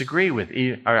disagree with,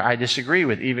 or I disagree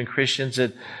with, even Christians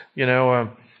that,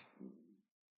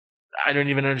 I don't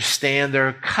even understand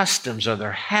their customs or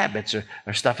their habits or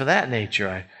stuff of that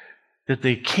nature. That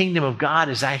the kingdom of God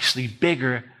is actually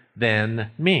bigger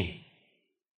than me.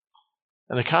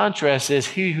 And the contrast is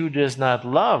he who does not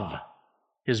love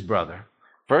his brother.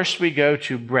 First we go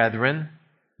to brethren,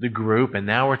 the group, and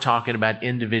now we're talking about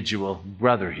individual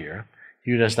brother here.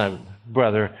 He who does not,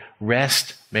 brother,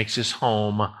 rest, makes his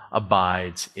home,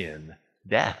 abides in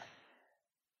death.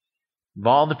 Of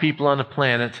all the people on the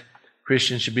planet,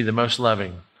 Christians should be the most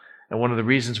loving. And one of the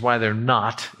reasons why they're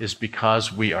not is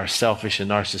because we are selfish and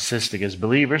narcissistic as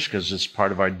believers, because it's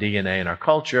part of our DNA and our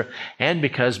culture, and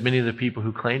because many of the people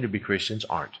who claim to be Christians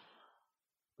aren't.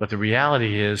 But the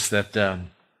reality is that if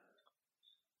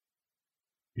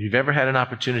you've ever had an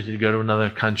opportunity to go to another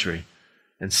country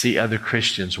and see other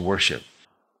Christians worship,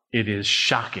 it is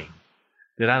shocking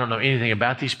that I don't know anything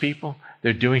about these people.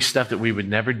 They're doing stuff that we would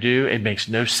never do. It makes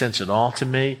no sense at all to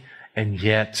me, and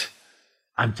yet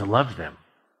I'm to love them.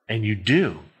 And you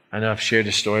do. I know I've shared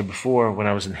this story before when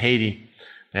I was in Haiti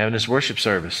having this worship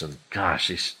service. And gosh,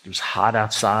 it was hot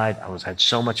outside. I had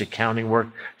so much accounting work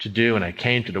to do. And I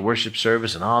came to the worship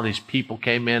service and all these people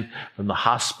came in from the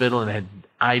hospital and had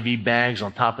IV bags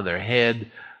on top of their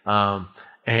head.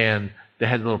 And they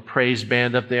had a little praise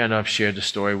band up there. I know I've shared the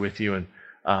story with you.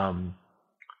 And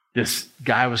this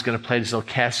guy was going to play this little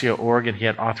Casio organ. He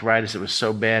had arthritis. It was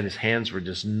so bad. His hands were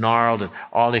just gnarled, and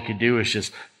all he could do was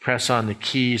just press on the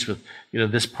keys with,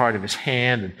 this part of his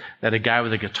hand. And that a guy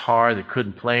with a guitar that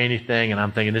couldn't play anything. And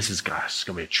I'm thinking, this is going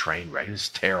to be a train wreck. This is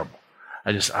terrible.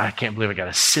 I can't believe I got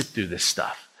to sit through this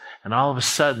stuff. And all of a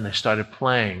sudden, they started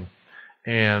playing,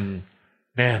 and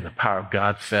man, the power of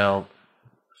God fell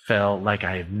like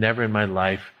I have never in my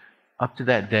life, up to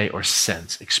that day or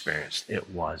since, experienced. It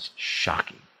was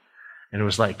shocking. And it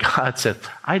was like God said,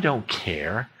 I don't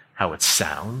care how it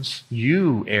sounds.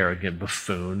 You, arrogant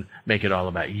buffoon, make it all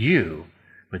about you.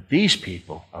 But these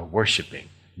people are worshiping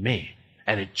me.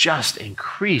 And it just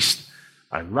increased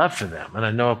my love for them. And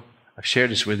I know I've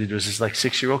shared this with you. There was this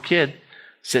 6-year-old kid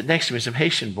sitting next to me, some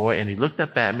Haitian boy, and he looked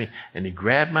up at me, and he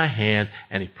grabbed my hand,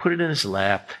 and he put it in his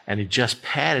lap, and he just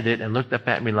patted it and looked up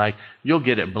at me like, you'll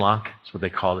get it, Blanc. That's what they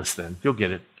call this then. You'll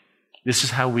get it. This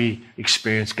is how we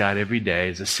experience God every day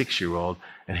as a 6-year-old.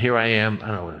 And here I am, I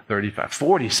don't know, 35,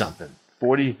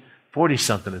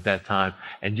 40-something at that time.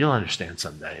 And you'll understand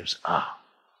someday. It was,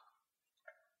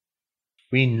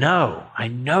 I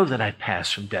know that I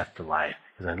passed from death to life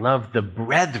because I love the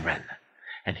brethren.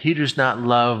 And he does not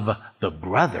love the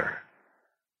brother,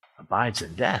 abides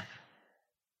in death.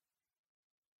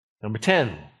 Number 10,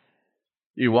 do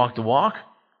you walk the walk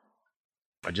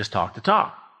or just talk the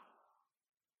talk?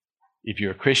 If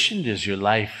you're a Christian, does your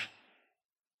life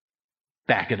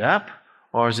back it up,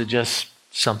 or is it just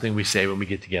something we say when we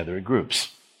get together in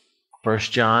groups? 1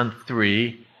 John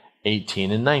 3,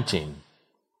 18 and 19.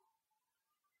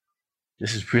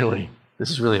 This is really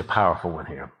a powerful one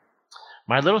here.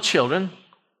 My little children,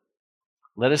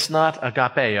 let us not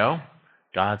agapeo,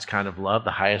 God's kind of love,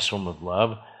 the highest form of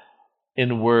love,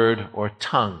 in word or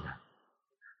tongue.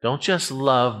 Don't just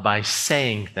love by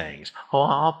saying things. Oh,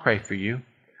 I'll pray for you.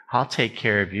 I'll take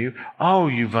care of you. Oh,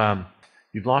 you've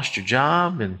lost your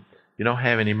job and you don't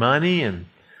have any money, and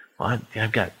well,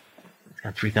 I've got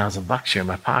 $3,000 here in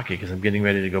my pocket because I'm getting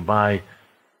ready to go buy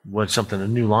a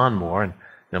new lawnmower,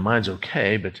 and mine's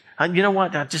okay, but you know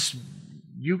what?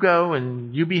 You go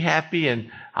and you be happy, and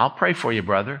I'll pray for you,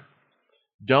 brother.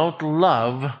 Don't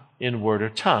love in word or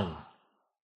tongue.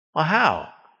 Well, how?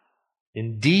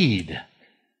 In deed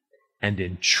and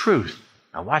in truth.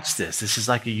 Now watch this. This is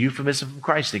like a euphemism from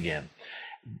Christ again.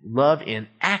 Love in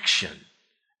action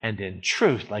and in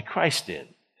truth like Christ did.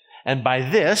 And by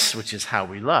this, which is how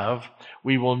we love,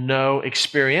 we will know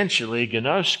experientially,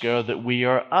 gnosko, that we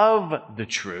are of the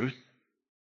truth,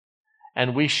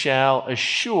 and we shall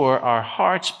assure our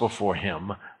hearts before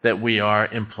him that we are,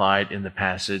 implied in the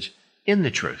passage, in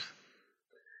the truth.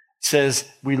 It says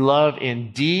we love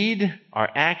in deed, our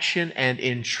action, and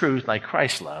in truth like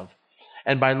Christ loved.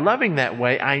 And by loving that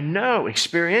way, I know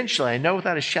experientially, I know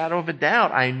without a shadow of a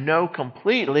doubt, I know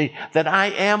completely that I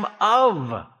am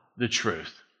of the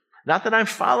truth. Not that I'm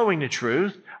following the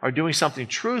truth or doing something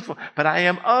truthful, but I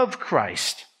am of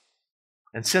Christ.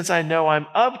 And since I know I'm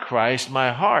of Christ,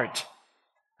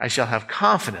 I shall have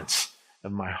confidence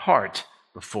of my heart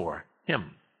before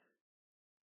him.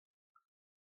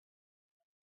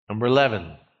 Number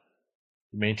 11,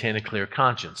 maintain a clear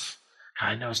conscience.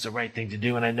 I know it's the right thing to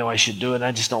do, and I know I should do it.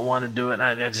 I just don't want to do it.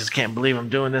 I just can't believe I'm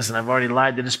doing this, and I've already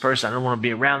lied to this person. I don't want to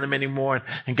be around them anymore.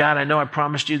 And God, I know I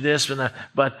promised you this,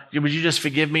 but would you just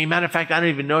forgive me? Matter of fact, I don't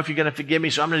even know if you're going to forgive me,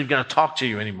 so I'm not even going to talk to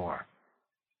you anymore.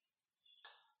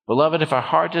 Beloved, if our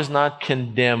heart does not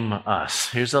condemn us,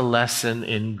 here's a lesson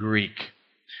in Greek.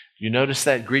 You notice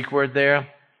that Greek word there?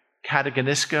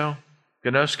 Katagonisko,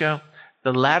 gnosko?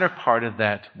 The latter part of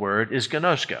that word is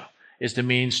gnosko. Is the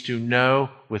means to know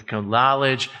with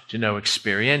knowledge, to know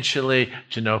experientially,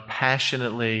 to know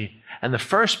passionately. And the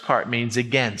first part means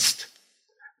against.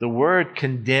 The word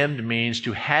condemned means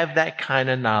to have that kind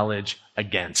of knowledge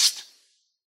against.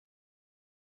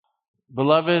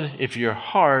 Beloved, if your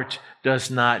heart does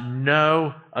not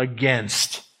know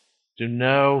against, to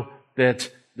know that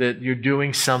you're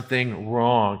doing something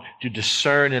wrong, to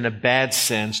discern in a bad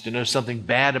sense, to know something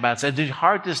bad about it, the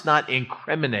heart does not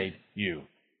incriminate you.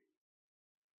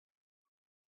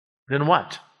 Then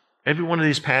what? Every one of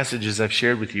these passages I've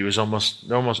shared with you is almost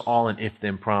all an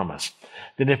if-then promise.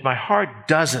 Then if my heart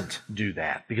doesn't do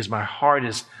that, because my heart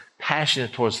is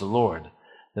passionate towards the Lord,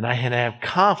 then I can have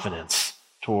confidence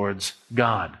towards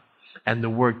God. And the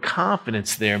word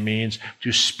confidence there means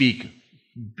to speak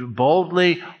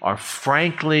boldly or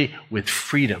frankly with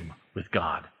freedom with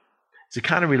God. It's the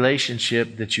kind of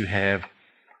relationship that you have,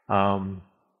 a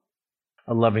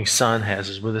loving son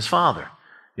has with his father.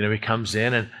 He comes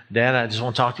in and, Dad, I just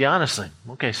want to talk to you honestly.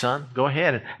 Okay, son, go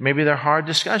ahead. And maybe they're hard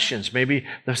discussions. Maybe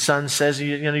the son says,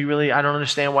 you really, I don't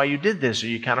understand why you did this, or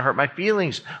you kind of hurt my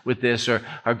feelings with this, or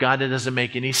God, it doesn't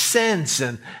make any sense.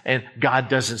 And God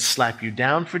doesn't slap you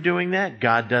down for doing that.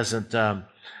 God doesn't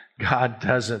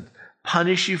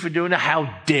punish you for doing that.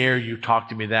 How dare you talk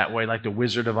to me that way like the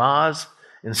Wizard of Oz?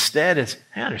 Instead, it's,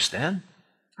 hey, I understand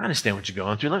what you're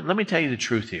going through. Let me tell you the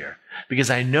truth here, because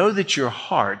I know that your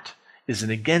heart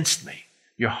isn't against me.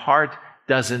 Your heart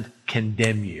doesn't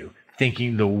condemn you,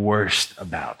 thinking the worst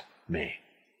about me.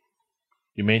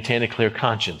 You maintain a clear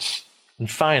conscience. And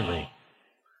finally,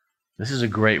 this is a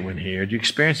great one here. Do you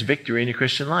experience victory in your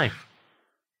Christian life?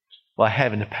 Well, I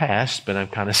have in the past, but I'm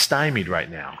kind of stymied right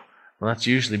now. Well, that's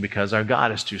usually because our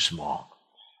God is too small.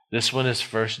 This one is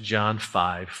 1 John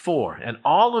 5:4. And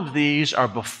all of these are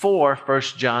before 1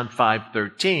 John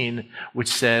 5:13, which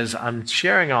says, I'm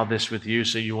sharing all this with you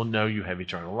so you will know you have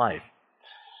eternal life.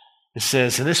 It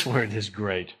says, and this word is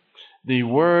great, the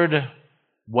word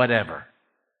whatever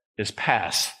is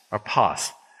pas or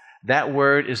pos. That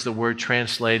word is the word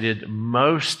translated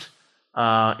most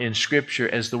in Scripture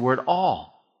as the word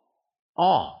all.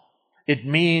 All. It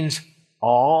means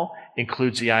all,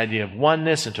 includes the idea of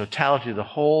oneness and totality of the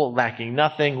whole, lacking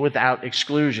nothing, without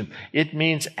exclusion. It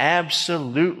means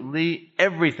absolutely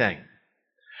everything.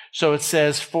 So it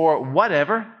says for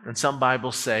whatever, and some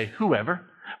Bibles say whoever,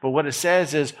 but what it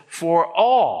says is for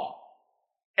all,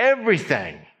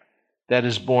 everything that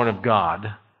is born of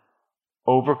God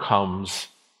overcomes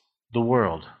the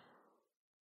world.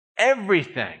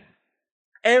 Everything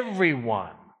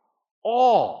Everyone,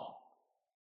 all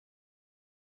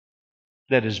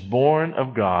that is born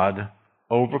of God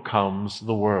overcomes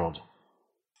the world.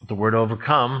 The word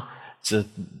overcome, it's a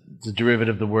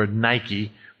derivative of the word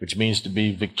Nike, which means to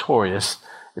be victorious.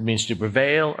 It means to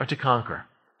prevail or to conquer.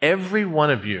 Every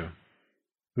one of you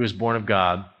who is born of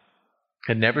God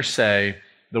can never say,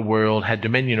 the world had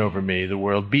dominion over me, the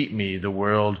world beat me, the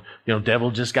world,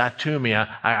 devil just got to me.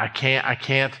 I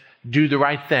can't do the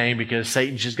right thing because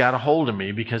Satan just got a hold of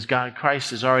me, because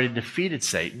Christ has already defeated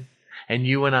Satan, and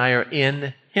you and I are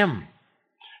in him.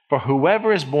 For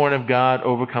whoever is born of God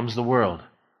overcomes the world.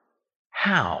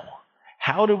 How?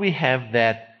 How do we have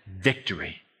that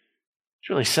victory? It's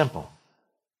really simple.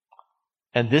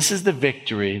 And this is the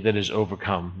victory that has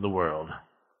overcome the world.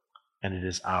 And it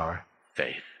is our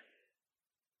faith.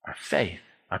 Our faith,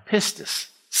 our pistis,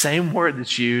 same word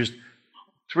that's used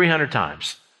 300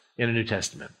 times in the New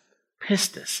Testament.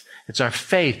 Pistis. It's our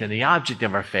faith and the object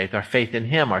of our faith in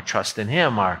him, our trust in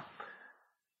him, our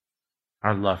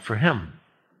love for him.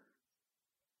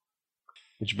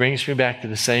 Which brings me back to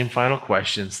the same final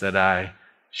questions that I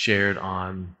shared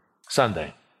on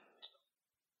Sunday.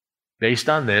 Based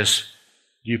on this,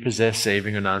 do you possess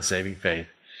saving or non-saving faith?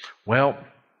 Well,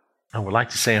 I would like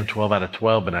to say I'm 12 out of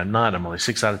 12, but I'm not. I'm only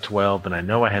 6 out of 12, and I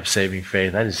know I have saving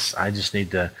faith. I just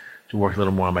need to work a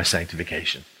little more on my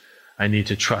sanctification. I need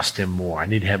to trust him more. I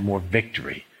need to have more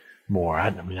victory, more. I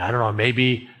don't know,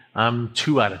 maybe I'm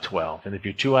 2 out of 12. And if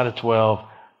you're 2 out of 12,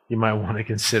 you might want to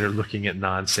consider looking at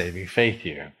non-saving faith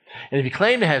here. And if you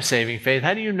claim to have saving faith,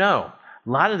 how do you know? A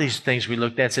lot of these things we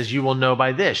looked at says you will know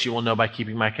by this. You will know by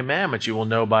keeping my commandments. You will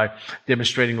know by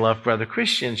demonstrating love for other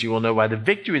Christians. You will know by the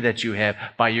victory that you have,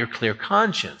 by your clear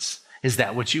conscience. Is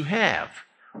that what you have?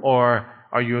 Or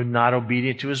are you not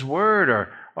obedient to his word?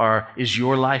 Or is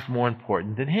your life more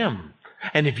important than him?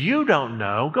 And if you don't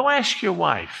know, go ask your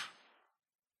wife.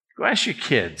 Go ask your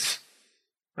kids.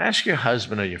 Ask your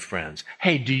husband or your friends.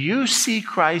 Hey, do you see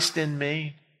Christ in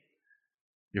me?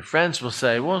 Your friends will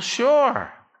say, well,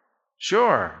 sure.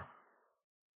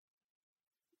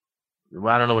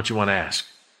 Well, I don't know what you want to ask.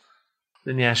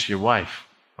 Then you ask your wife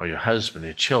or your husband,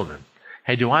 your children.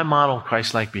 Hey, do I model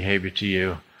Christ-like behavior to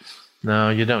you? No,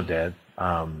 you don't, Dad.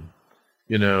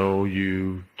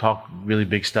 You talk really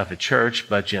big stuff at church,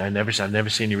 but I've never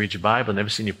seen you read your Bible, never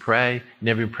seen you pray,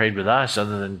 never even prayed with us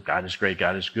other than God is great,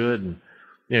 God is good. And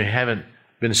you haven't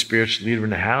been a spiritual leader in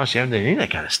the house. You haven't done any of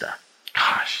that kind of stuff.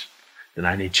 Gosh, then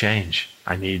I need change.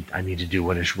 I need to do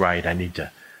what is right. I need to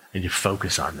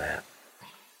focus on that.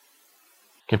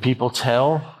 Can people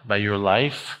tell by your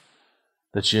life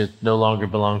that it no longer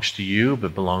belongs to you,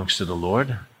 but belongs to the Lord?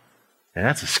 And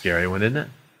that's a scary one, isn't it?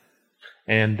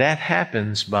 And that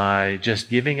happens by just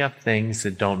giving up things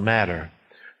that don't matter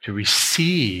to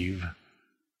receive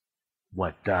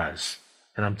what does.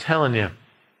 And I'm telling you,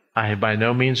 I have by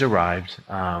no means arrived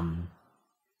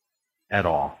at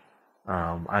all.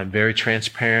 I'm very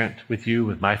transparent with you,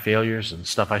 with my failures and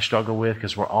stuff I struggle with,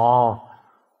 because we're all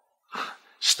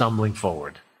stumbling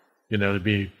forward, to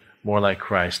be more like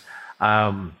Christ.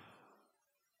 But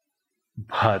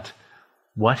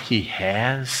what he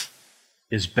has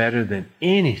is better than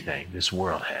anything this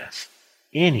world has.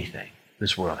 Anything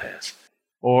this world has.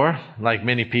 Or, like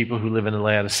many people who live in the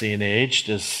Laodicean age,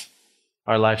 does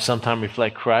our life sometimes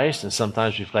reflect Christ and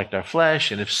sometimes reflect our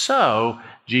flesh? And if so,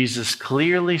 Jesus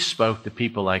clearly spoke to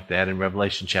people like that in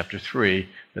Revelation chapter 3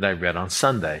 that I read on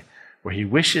Sunday, where he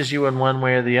wishes you in one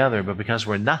way or the other, but because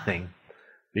we're nothing,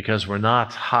 because we're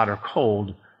not hot or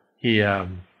cold, it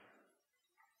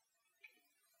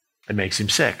makes him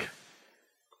sick.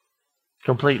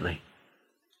 Completely.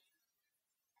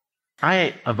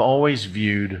 I have always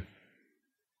viewed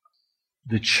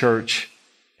the church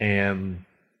and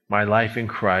my life in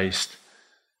Christ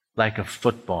like a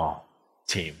football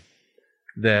team.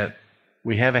 That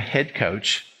we have a head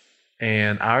coach,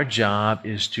 and our job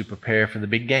is to prepare for the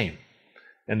big game.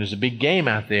 And there's a big game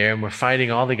out there, and we're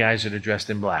fighting all the guys that are dressed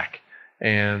in black.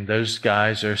 And those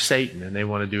guys are Satan, and they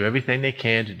want to do everything they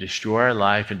can to destroy our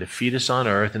life and defeat us on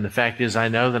earth. And the fact is, I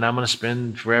know that I'm going to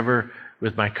spend forever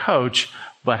with my coach,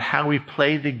 but how we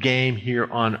play the game here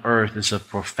on earth is of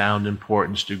profound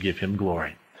importance to give him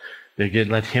glory.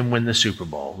 Let him win the Super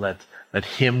Bowl. Let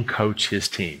him coach his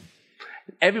team.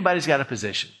 Everybody's got a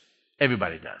position.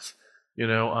 Everybody does.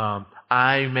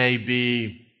 I may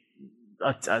be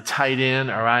a tight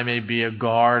end, or I may be a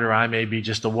guard, or I may be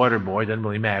just a water boy. It doesn't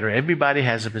really matter. Everybody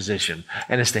has a position.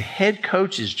 And it's the head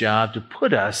coach's job to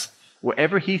put us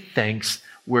wherever he thinks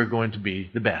we're going to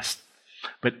be the best.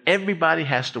 But everybody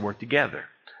has to work together,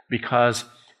 because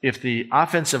if the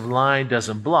offensive line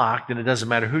doesn't block, then it doesn't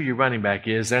matter who your running back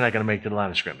is, they're not going to make it to the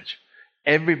line of scrimmage.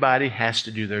 Everybody has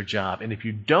to do their job. And if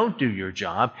you don't do your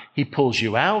job, he pulls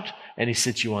you out and he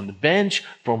sits you on the bench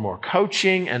for more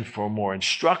coaching and for more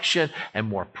instruction and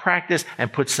more practice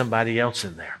and puts somebody else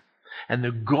in there. And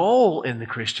the goal in the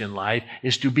Christian life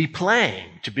is to be playing,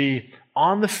 to be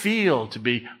on the field, to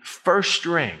be first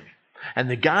string. And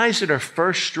the guys that are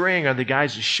first string are the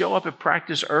guys that show up at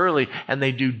practice early and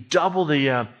they do double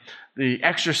the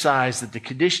exercise that the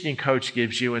conditioning coach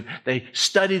gives you, and they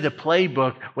study the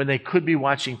playbook when they could be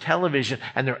watching television,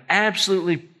 and they're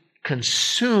absolutely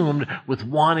consumed with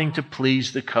wanting to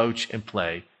please the coach and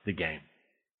play the game.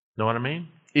 Know what I mean?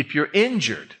 If you're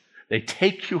injured, they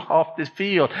take you off the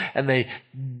field and they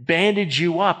bandage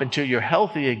you up until you're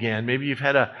healthy again. Maybe you've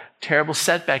had a terrible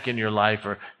setback in your life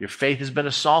or your faith has been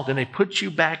assaulted, and they put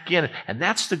you back in, and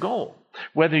that's the goal.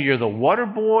 Whether you're the water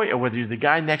boy or whether you're the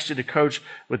guy next to the coach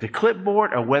with the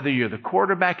clipboard or whether you're the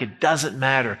quarterback, it doesn't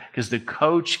matter because the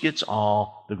coach gets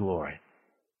all the glory.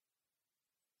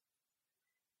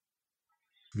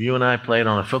 You and I played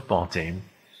on a football team.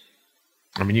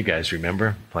 I mean, you guys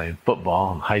remember playing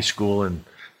football in high school and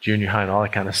junior high and all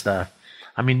that kind of stuff.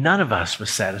 I mean, none of us was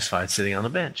satisfied sitting on the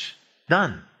bench.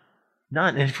 None.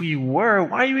 And if you were,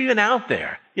 why are you even out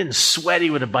there? Getting sweaty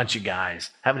with a bunch of guys,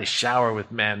 having a shower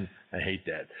with men. I hate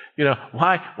that.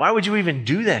 Why would you even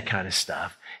do that kind of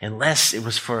stuff unless it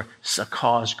was for a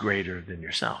cause greater than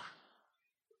yourself?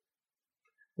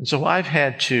 And so I've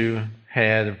had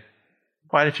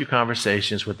quite a few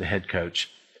conversations with the head coach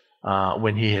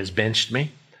when he has benched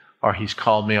me or he's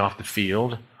called me off the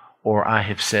field or I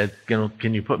have said,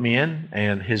 can you put me in?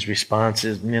 And his response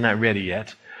is, you're not ready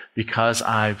yet because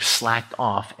I've slacked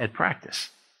off at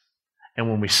practice. And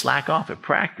when we slack off at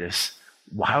practice,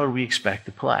 why would we expect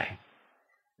to play?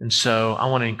 And so I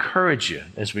want to encourage you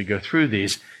as we go through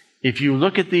these. If you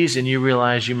look at these and you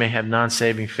realize you may have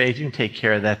non-saving faith, you can take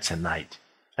care of that tonight.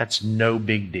 That's no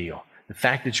big deal. The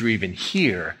fact that you're even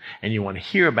here and you want to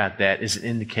hear about that is an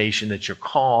indication that you're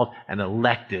called and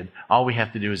elected. All we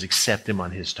have to do is accept him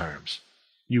on his terms.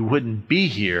 You wouldn't be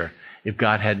here if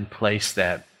God hadn't placed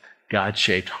that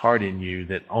God-shaped heart in you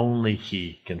that only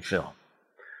he can fill.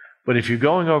 But if you're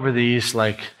going over these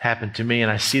like happened to me and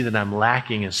I see that I'm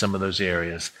lacking in some of those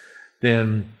areas,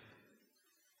 then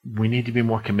we need to be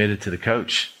more committed to the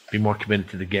coach, be more committed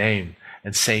to the game,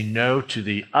 and say no to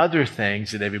the other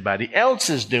things that everybody else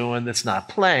is doing that's not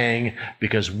playing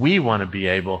because we want to be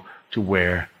able to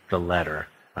wear the letter.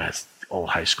 That's old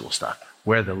high school stuff.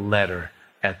 Wear the letter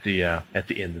at the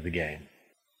end of the game.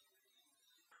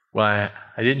 Well,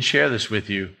 I didn't share this with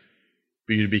you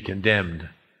for you to be condemned.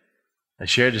 I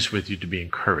shared this with you to be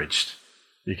encouraged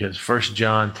because 1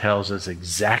 John tells us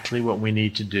exactly what we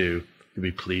need to do to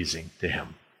be pleasing to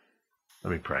him.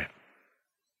 Let me pray.